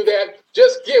tell you that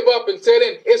just give up and set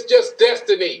in. It's just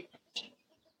destiny.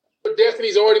 Your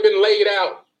destiny's already been laid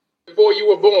out before you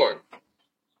were born.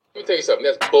 Let me tell you something.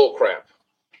 That's bull crap.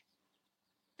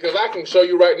 Because I can show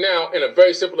you right now in a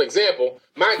very simple example,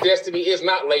 my destiny is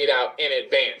not laid out in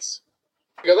advance.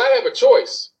 Because I have a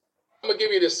choice. I'm going to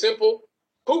give you this simple,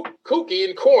 kooky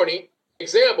and corny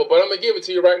example, but I'm going to give it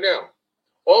to you right now.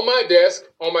 On my desk,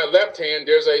 on my left hand,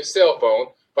 there's a cell phone.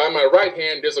 By my right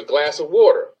hand, there's a glass of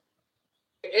water.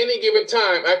 At any given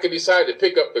time, I could decide to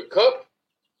pick up the cup,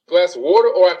 glass of water,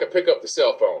 or I could pick up the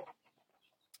cell phone.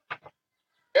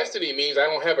 Destiny means I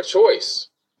don't have a choice.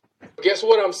 But guess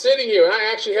what? I'm sitting here and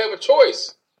I actually have a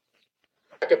choice.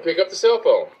 I can pick up the cell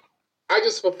phone. I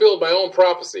just fulfilled my own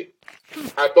prophecy.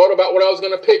 I thought about what I was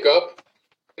going to pick up.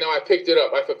 Now I picked it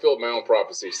up. I fulfilled my own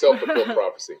prophecy, self-fulfilled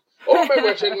prophecy. Oh, maybe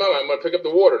I changed my mind. I'm going to pick up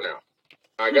the water now.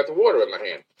 I got the water in my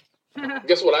hand.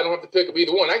 Guess what? I don't have to pick up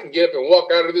either one. I can get up and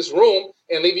walk out of this room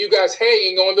and leave you guys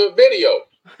hanging on the video.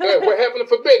 We're having a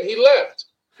forbidden. He left.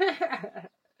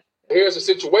 Here's the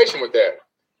situation with that.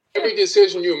 Every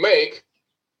decision you make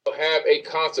will have a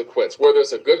consequence, whether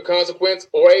it's a good consequence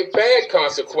or a bad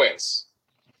consequence.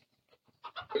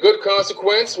 The good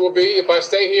consequence will be if I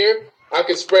stay here, I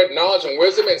can spread knowledge and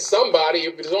wisdom, and somebody,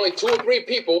 if there's only 2 or 3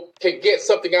 people, can get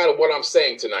something out of what I'm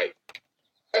saying tonight.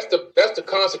 That's the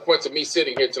consequence of me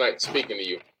sitting here tonight speaking to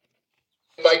you.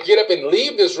 If I get up and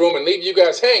leave this room and leave you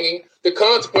guys hanging, the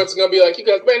consequence is going to be like, you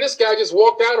guys, man, this guy just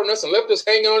walked out on us and left us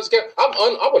hanging on this guy. I'm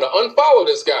going to unfollow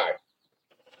this guy.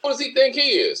 Who does he think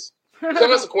he is? The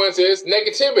consequence is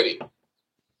negativity.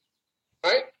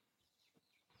 Right?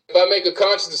 If I make a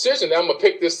conscious decision that I'm going to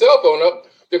pick this cell phone up,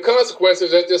 the consequence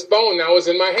is that this phone now is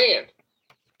in my hand.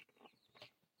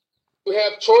 We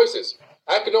have choices.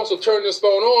 I can also turn this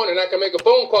phone on and I can make a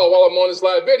phone call while I'm on this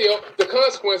live video. The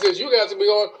consequence is you guys will be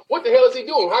going, what the hell is he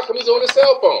doing? How come he's on his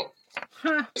cell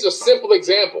phone? These are simple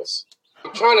examples.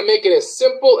 I'm trying to make it as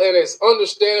simple and as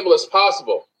understandable as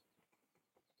possible.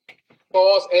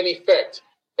 Cause and effect.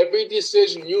 Every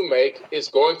decision you make is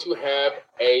going to have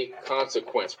a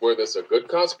consequence, whether it's a good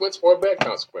consequence or a bad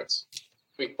consequence.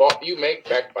 Every thought you make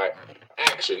backed by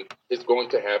action is going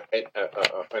to have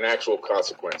an actual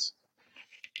consequence.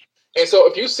 And so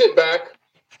if you sit back,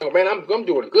 oh, man, I'm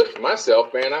doing good for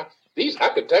myself, man. I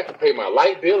can pay my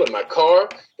light bill and my car,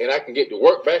 and I can get to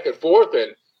work back and forth.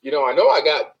 And, I know I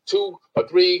got 2 or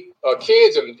 3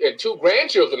 kids and 2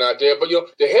 grandchildren out there, but,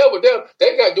 the hell with them.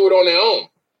 They got to do it on their own.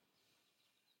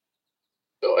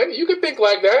 So, and you can think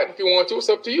like that if you want to. It's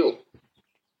up to you.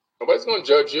 Nobody's going to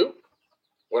judge you.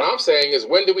 What I'm saying is,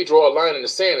 when do we draw a line in the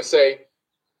sand and say,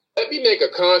 let me make a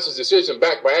conscious decision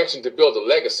backed by action to build a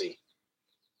legacy?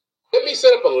 Let me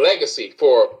set up a legacy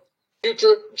for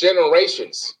future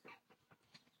generations.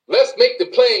 Let's make the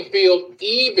playing field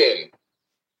even.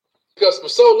 Because for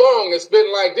so long it's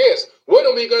been like this. When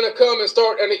are we going to come and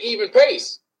start at an even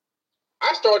pace?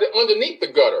 I started underneath the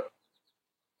gutter.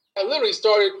 I literally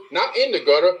started not in the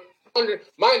gutter.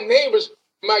 My neighbors,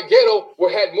 my ghetto,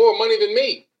 had more money than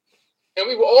me. And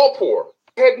we were all poor.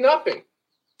 I had nothing.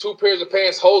 2 pairs of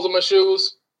pants, holes in my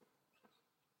shoes.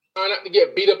 Trying not to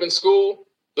get beat up in school.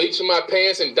 Bleaching my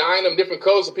pants and dyeing them different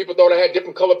colors so people thought I had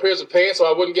different color pairs of pants so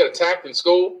I wouldn't get attacked in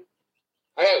school.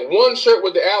 I had 1 shirt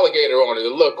with the alligator on it, the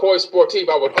little Koi Sportif.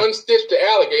 I would unstitch the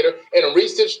alligator and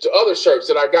restitch the other shirts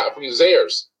that I got from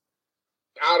Zayre's.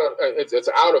 It's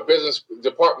an out of business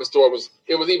department store.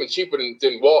 It was even cheaper than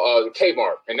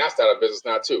Kmart, and that's out of business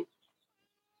now too.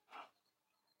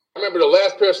 I remember the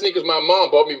last pair of sneakers my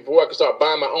mom bought me before I could start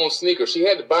buying my own sneakers. She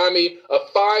had to buy me a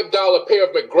 $5 pair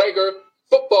of McGregor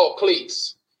football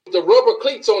cleats. The rubber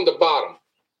cleats on the bottom.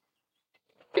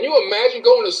 Can you imagine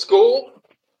going to school?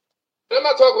 And I'm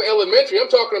not talking about elementary. I'm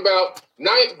talking about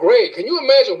 9th grade. Can you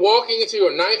imagine walking into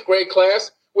your 9th grade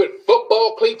class with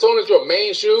football cleats on as your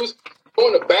main shoes?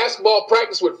 Going to basketball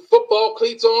practice with football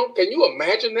cleats on? Can you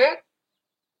imagine that?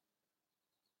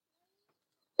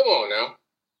 Come on now.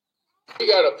 We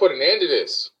got to put an end to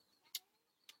this.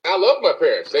 I love my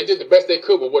parents. They did the best they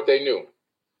could with what they knew.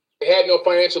 They had no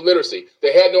financial literacy.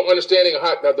 They had no understanding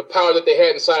of the power that they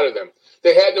had inside of them.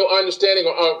 They had no understanding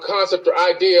or concept or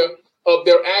idea of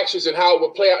their actions and how it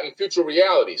would play out in future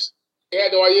realities. They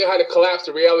had no idea how to collapse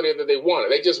the reality that they wanted.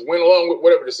 They just went along with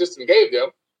whatever the system gave them,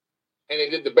 and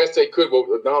they did the best they could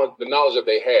with the knowledge that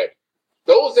they had.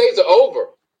 Those days are over.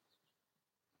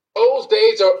 Those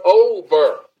days are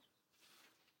over.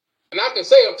 And I can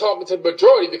say I'm talking to the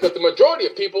majority because the majority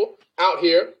of people out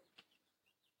here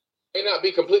may not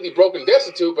be completely broken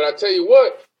destitute, but I tell you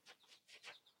what,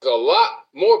 there's a lot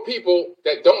more people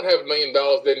that don't have $1 million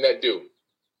than that do.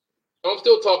 I'm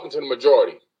still talking to the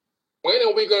majority. When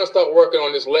are we going to start working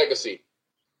on this legacy?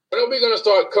 When are we going to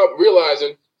start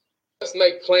realizing, let's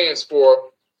make plans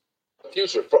for the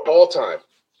future, for all time?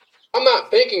 I'm not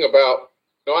thinking about,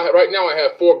 right now I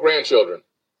have 4 grandchildren,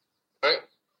 right?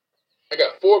 I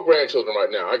got 4 grandchildren right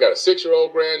now. I got a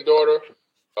 6-year-old granddaughter,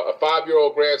 a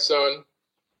 5-year-old grandson,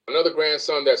 another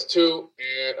grandson that's 2,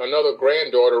 and another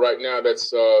granddaughter right now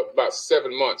that's about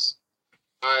 7 months.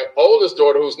 My oldest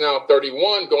daughter, who's now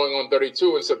 31, going on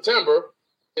 32 in September,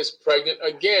 is pregnant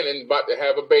again and about to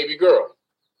have a baby girl.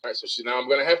 All right, so now I'm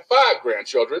going to have 5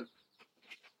 grandchildren.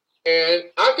 And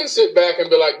I can sit back and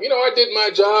be like, I did my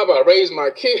job. I raised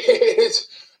my kids.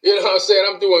 I'm saying?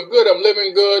 I'm doing good. I'm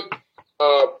living good.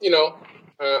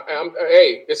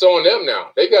 Hey, it's on them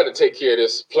now. They got to take care of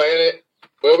this planet.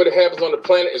 Whatever that happens on the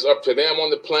planet is up to them on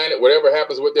the planet. Whatever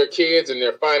happens with their kids and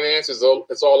their finances,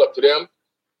 it's all up to them.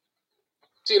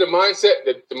 See, the mindset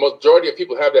that the majority of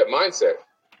people have that mindset.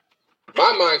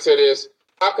 My mindset is,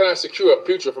 how can I secure a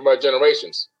future for my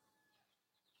generations?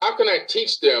 How can I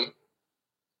teach them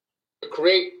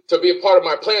to be a part of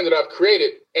my plan that I've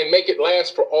created and make it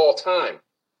last for all time?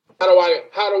 How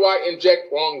do I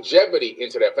inject longevity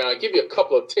into that plan? I'll give you a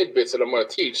couple of tidbits that I'm going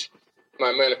to teach in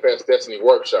my Manifest Destiny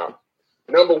workshop.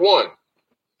 Number 1,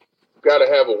 you've got to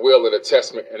have a will and a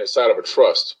testament and a side of a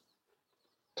trust.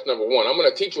 That's number 1. I'm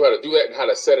going to teach you how to do that and how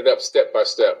to set it up step by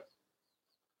step.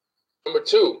 Number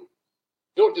 2, you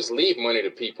don't just leave money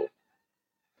to people,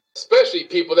 especially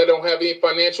people that don't have any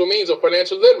financial means or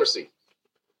financial literacy.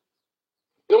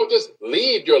 You don't just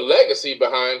leave your legacy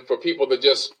behind for people to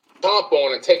just stomp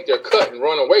on and take their cut and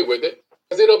run away with it,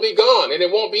 because it'll be gone and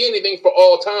it won't be anything for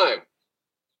all time.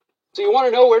 So you want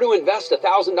to know where to invest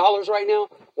 $1,000 right now?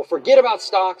 Well, forget about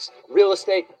stocks, real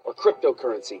estate, or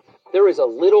cryptocurrency. There is a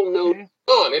little known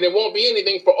on, and it won't be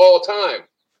anything for all time.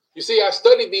 You see, I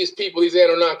studied these people, these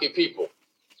Anunnaki people.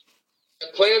 The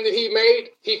plan that he made,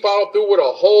 he followed through with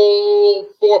a whole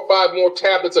 4 or 5 more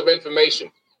tablets of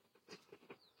information.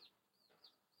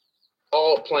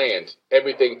 All planned,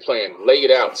 everything planned, lay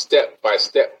it out step by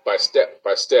step by step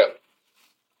by step.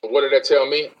 But what did that tell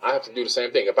me? I have to do the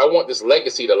same thing. If I want this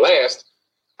legacy to last,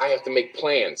 I have to make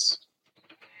plans.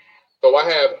 So I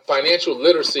have financial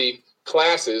literacy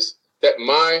classes that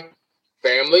my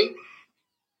family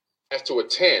has to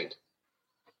attend.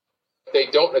 If they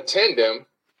don't attend them,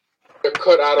 they're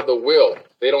cut out of the will.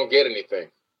 They don't get anything.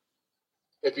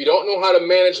 If you don't know how to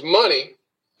manage money,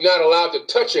 you're not allowed to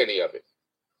touch any of it.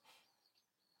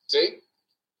 See?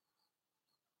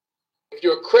 If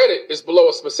your credit is below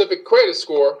a specific credit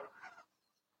score,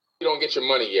 you don't get your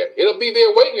money yet. It'll be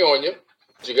there waiting on you,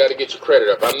 but you got to get your credit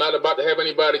up. I'm not about to have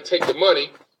anybody take the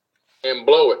money and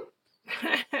blow it.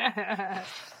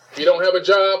 If you don't have a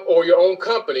job or your own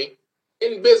company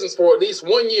in business for at least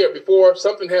 1 year before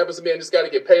something happens to me and just got to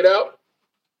get paid out,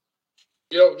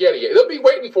 you don't get it yet. It'll be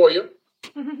waiting for you.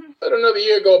 Let another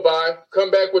year go by. Come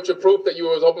back with your proof that you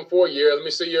was hoping for a year. Let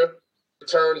me see your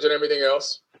returns and everything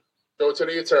else. Show it to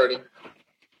the attorney.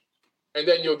 And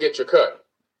then you'll get your cut.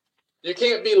 You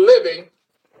can't be living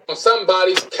on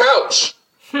somebody's couch.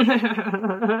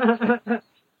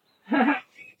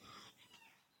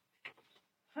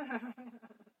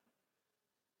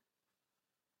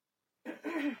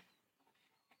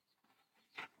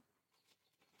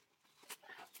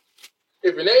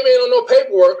 If your name ain't on no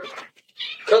paperwork,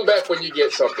 come back when you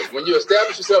get something. When you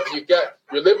establish yourself,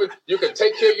 you're living, you can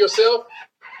take care of yourself,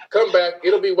 come back,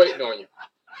 it'll be waiting on you.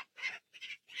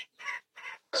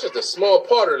 That's just a small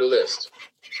part of the list.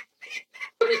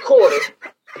 Every quarter,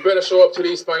 you better show up to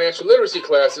these financial literacy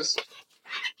classes.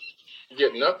 You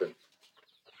get nothing.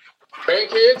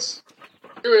 Grandkids,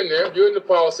 you're in there, you're in the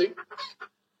policy.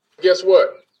 Guess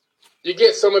what? You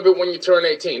get some of it when you turn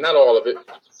 18, not all of it.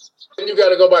 Then you got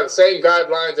to go by the same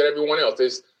guidelines that everyone else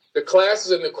is. The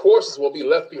classes and the courses will be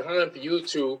left behind for you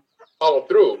to follow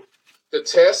through. The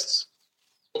tests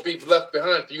will be left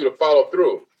behind for you to follow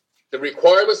through. The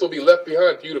requirements will be left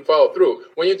behind for you to follow through.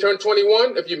 When you turn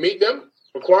 21, if you meet them,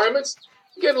 requirements,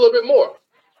 you get a little bit more.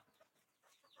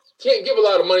 You can't give a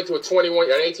lot of money to an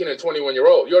 18 and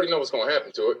 21-year-old. You already know what's going to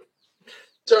happen to it.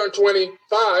 Turn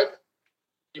 25,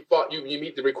 you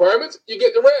meet the requirements, you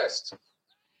get the rest.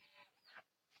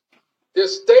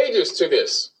 There's stages to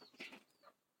this.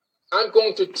 I'm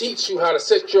going to teach you how to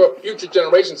set your future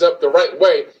generations up the right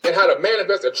way and how to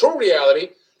manifest a true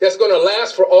reality that's going to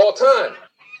last for all time.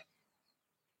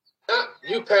 Not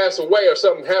you pass away or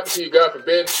something happens to you, God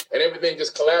forbid, and everything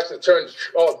just collapses and turn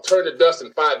to dust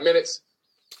in 5 minutes.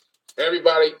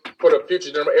 Everybody put a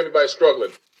future generation, everybody's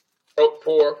struggling. Broke,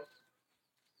 poor.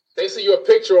 They see your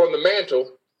picture on the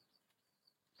mantle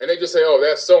and they just say, oh,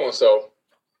 that's so-and-so.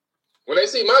 When they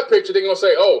see my picture, they're going to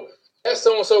say, oh, that's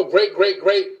so-and-so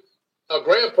great-great-great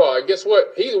grandpa. And guess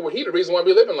what? He the reason why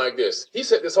we're living like this. He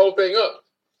set this whole thing up.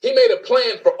 He made a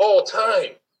plan for all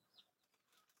time.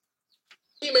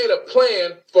 He made a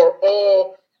plan for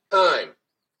all time.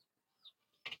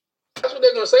 That's what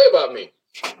they're going to say about me.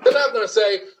 They're not going to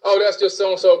say, oh, that's just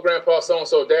so-and-so grandpa,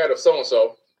 so-and-so dad of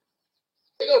so-and-so.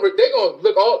 When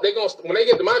they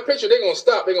get to my picture, they're going to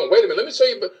stop. They're going to, wait a minute,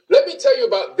 let me tell you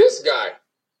about this guy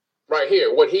right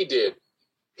here, what he did.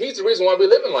 He's the reason why we're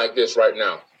living like this right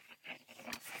now.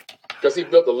 Because he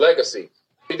built a legacy.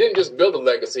 He didn't just build a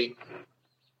legacy.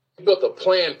 He built a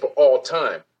plan for all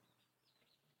time.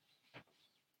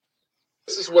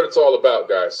 This is what it's all about,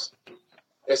 guys.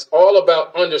 It's all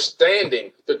about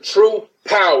understanding the true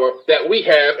power that we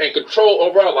have and control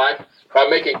over our life by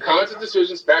making conscious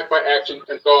decisions backed by action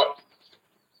and thought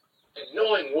and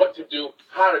knowing what to do,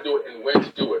 how to do it, and when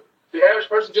to do it. The average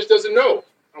person just doesn't know.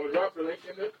 I'm going to drop the link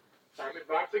in the comment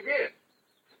box again.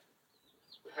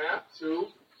 You have to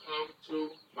come to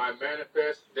my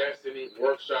Manifest Destiny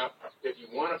workshop if you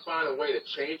want to find a way to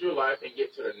change your life and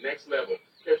get to the next level.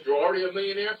 If you're already a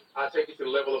millionaire, I'll take you to the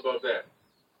level above that.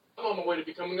 I'm on my way to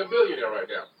becoming a billionaire right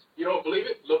now. You don't believe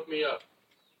it? Look me up.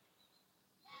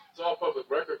 It's all public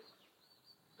record.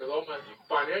 Because all my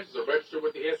financials are registered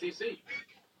with the SEC.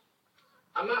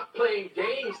 I'm not playing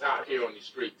games out here on these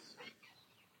streets.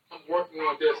 I'm working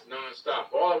on this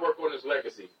nonstop. All I work on is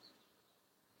legacy.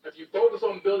 If you focus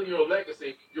on building your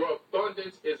legacy, your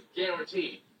abundance is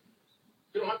guaranteed.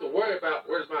 You don't have to worry about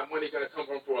where's my money going to come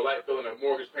from for a light bill and a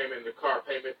mortgage payment and a car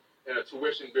payment and a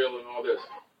tuition bill and all this.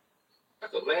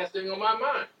 That's the last thing on my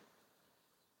mind.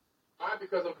 My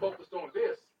because I'm focused on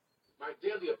this, my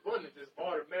daily abundance is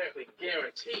automatically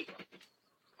guaranteed.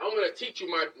 I'm going to teach you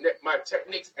my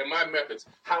techniques and my methods,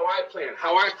 how I plan,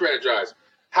 how I strategize,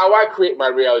 how I create my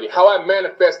reality, how I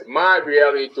manifest my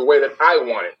reality the way that I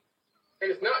want it. And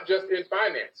it's not just in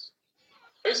finance.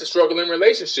 I used to struggle in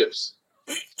relationships.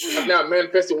 I've now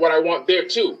manifested what I want there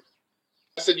too.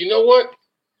 I said, you know what?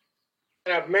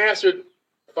 And I've mastered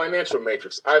the financial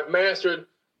matrix. I've mastered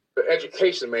the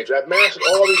education matrix. I've mastered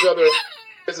all these other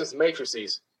business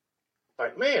matrices.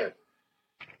 Like, man,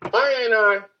 why ain't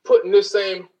I putting this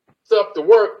same stuff to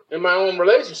work in my own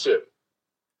relationship?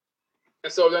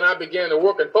 And so then I began to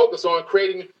work and focus on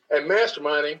creating and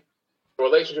masterminding a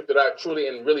relationship that I truly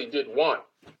and really did want.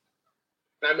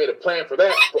 And I made a plan for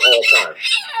that for all time.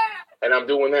 And I'm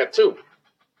doing that too.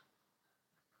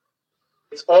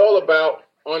 It's all about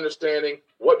understanding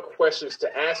what questions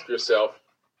to ask yourself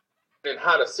and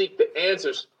how to seek the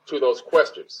answers to those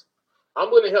questions. I'm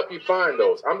going to help you find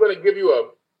those. I'm going to give you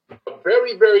a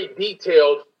very, very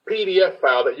detailed PDF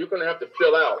file that you're going to have to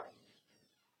fill out.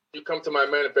 You come to my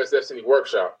Manifest Destiny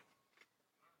workshop.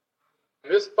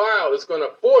 And this file is going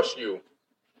to force you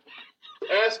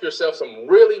to ask yourself some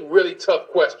really, really tough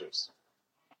questions.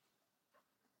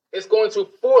 It's going to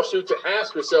force you to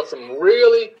ask yourself some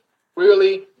really,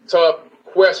 really tough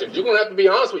questions. You're going to have to be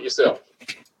honest with yourself.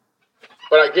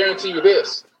 But I guarantee you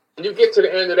this. When you get to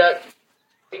the end of that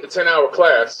 8 to 10-hour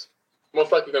class,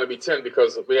 most likely going to be 10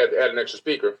 because we had to add an extra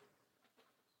speaker,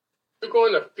 you're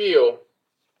going to feel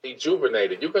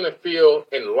rejuvenated. You're going to feel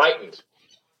enlightened.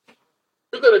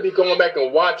 You're going to be going back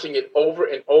and watching it over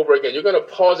and over again. You're going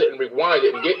to pause it and rewind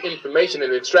it and get information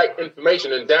and extract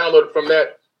information and download it from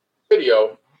that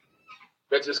video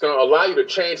that's just going to allow you to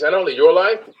change not only your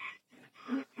life,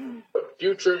 but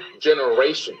future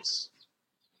generations.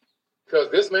 Because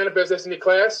this Manifest Destiny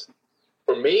class,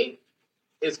 for me,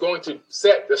 is going to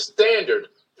set the standard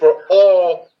for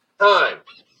all time.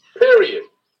 Period.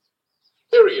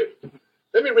 Period.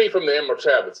 Let me read from the Emerald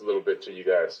Tablets a little bit to you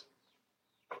guys.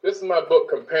 This is my book,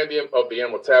 Compendium of the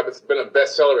Emerald Tablets. It's been a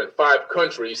bestseller in 5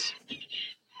 countries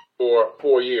for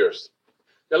 4 years.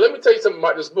 Now, let me tell you something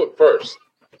about this book first.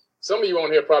 Some of you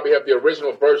on here probably have the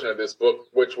original version of this book,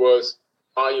 which was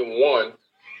Volume 1,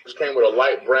 which came with a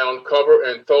light brown cover,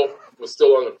 and Thoth was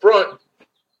still on the front.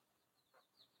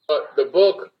 But the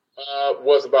book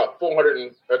was about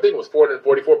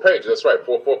 444 pages. That's right,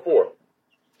 444.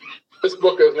 This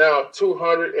book is now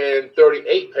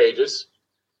 238 pages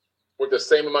with the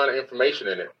same amount of information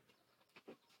in it.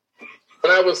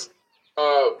 When I was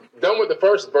done with the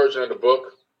first version of the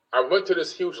book, I went to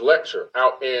this huge lecture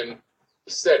out in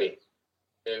SETI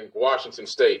in Washington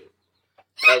State.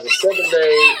 It was a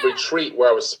 7-day retreat where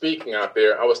I was speaking out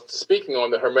there. I was speaking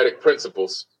on the Hermetic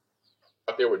Principles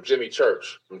out there with Jimmy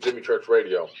Church from Jimmy Church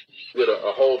Radio. We did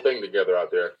a whole thing together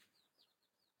out there.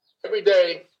 Every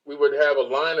day we would have a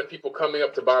line of people coming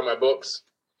up to buy my books,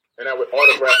 and I would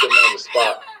autograph them on the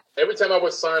spot. Every time I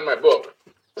would sign my book,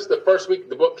 this is the first week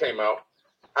the book came out,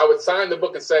 I would sign the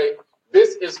book and say,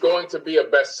 this is going to be a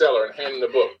bestseller, and hand them the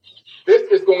book. This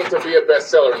is going to be a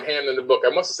bestseller, and hand them the book. I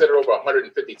must have said it over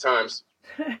 150 times,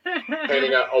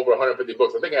 handing out over 150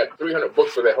 books. I think I had 300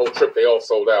 books for that whole trip. They all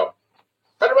sold out.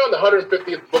 Right around the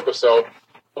 150th book or so,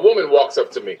 a woman walks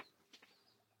up to me.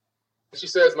 She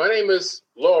says, my name is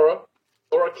Laura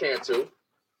Cantu,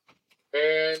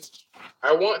 and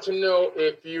I want to know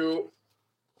if your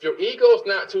ego's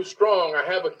not too strong, I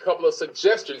have a couple of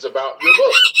suggestions about your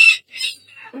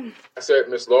book. I said,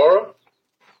 Miss Laura,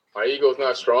 my ego's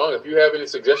not strong. If you have any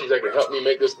suggestions that can help me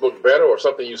make this book better or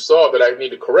something you saw that I need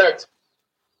to correct,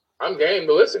 I'm game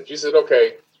to listen. She said,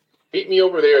 okay, meet me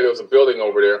over there. There was a building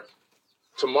over there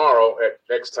tomorrow at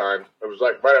X time. It was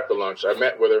like right after lunch. I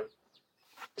met with her.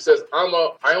 She says,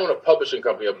 I own a publishing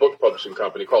company, a book publishing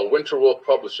company called Winter Wolf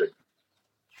Publishing.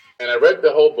 And I read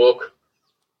the whole book,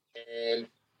 and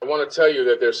I want to tell you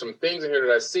that there's some things in here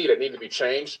that I see that need to be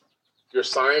changed. Your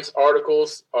science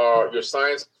articles, your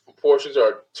science portions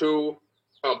are too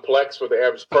complex for the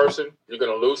average person. You're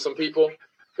going to lose some people.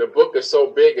 The book is so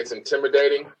big, it's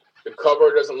intimidating. The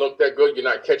cover doesn't look that good. You're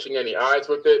not catching any eyes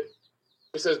with it.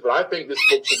 He says, but I think this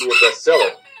book should be a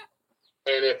bestseller.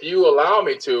 And if you allow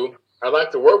me to, I'd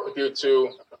like to work with you to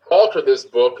alter this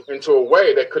book into a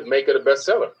way that could make it a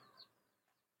bestseller.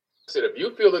 I said, if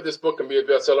you feel that this book can be a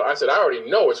bestseller, I said, I already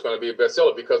know it's going to be a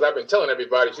bestseller because I've been telling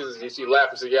everybody. She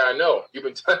laughed and said, yeah, I know. You've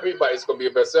been telling everybody it's going to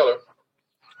be a bestseller.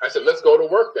 I said, let's go to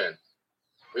work then.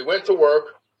 We went to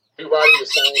work, rewriting the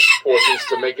science portions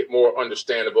to make it more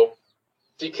understandable.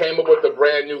 She came up with a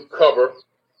brand new cover.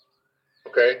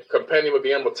 Okay, Compendium of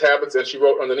the Emerald Tablets, and she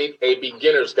wrote underneath A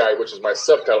Beginner's Guide, which is my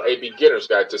subtitle, A Beginner's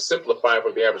Guide to simplify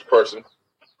for the average person.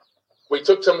 We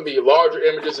took some of the larger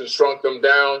images and shrunk them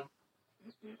down.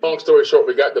 Long story short,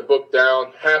 we got the book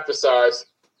down, half the size,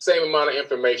 same amount of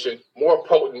information, more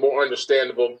potent, more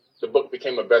understandable. The book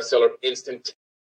became a bestseller instantaneously.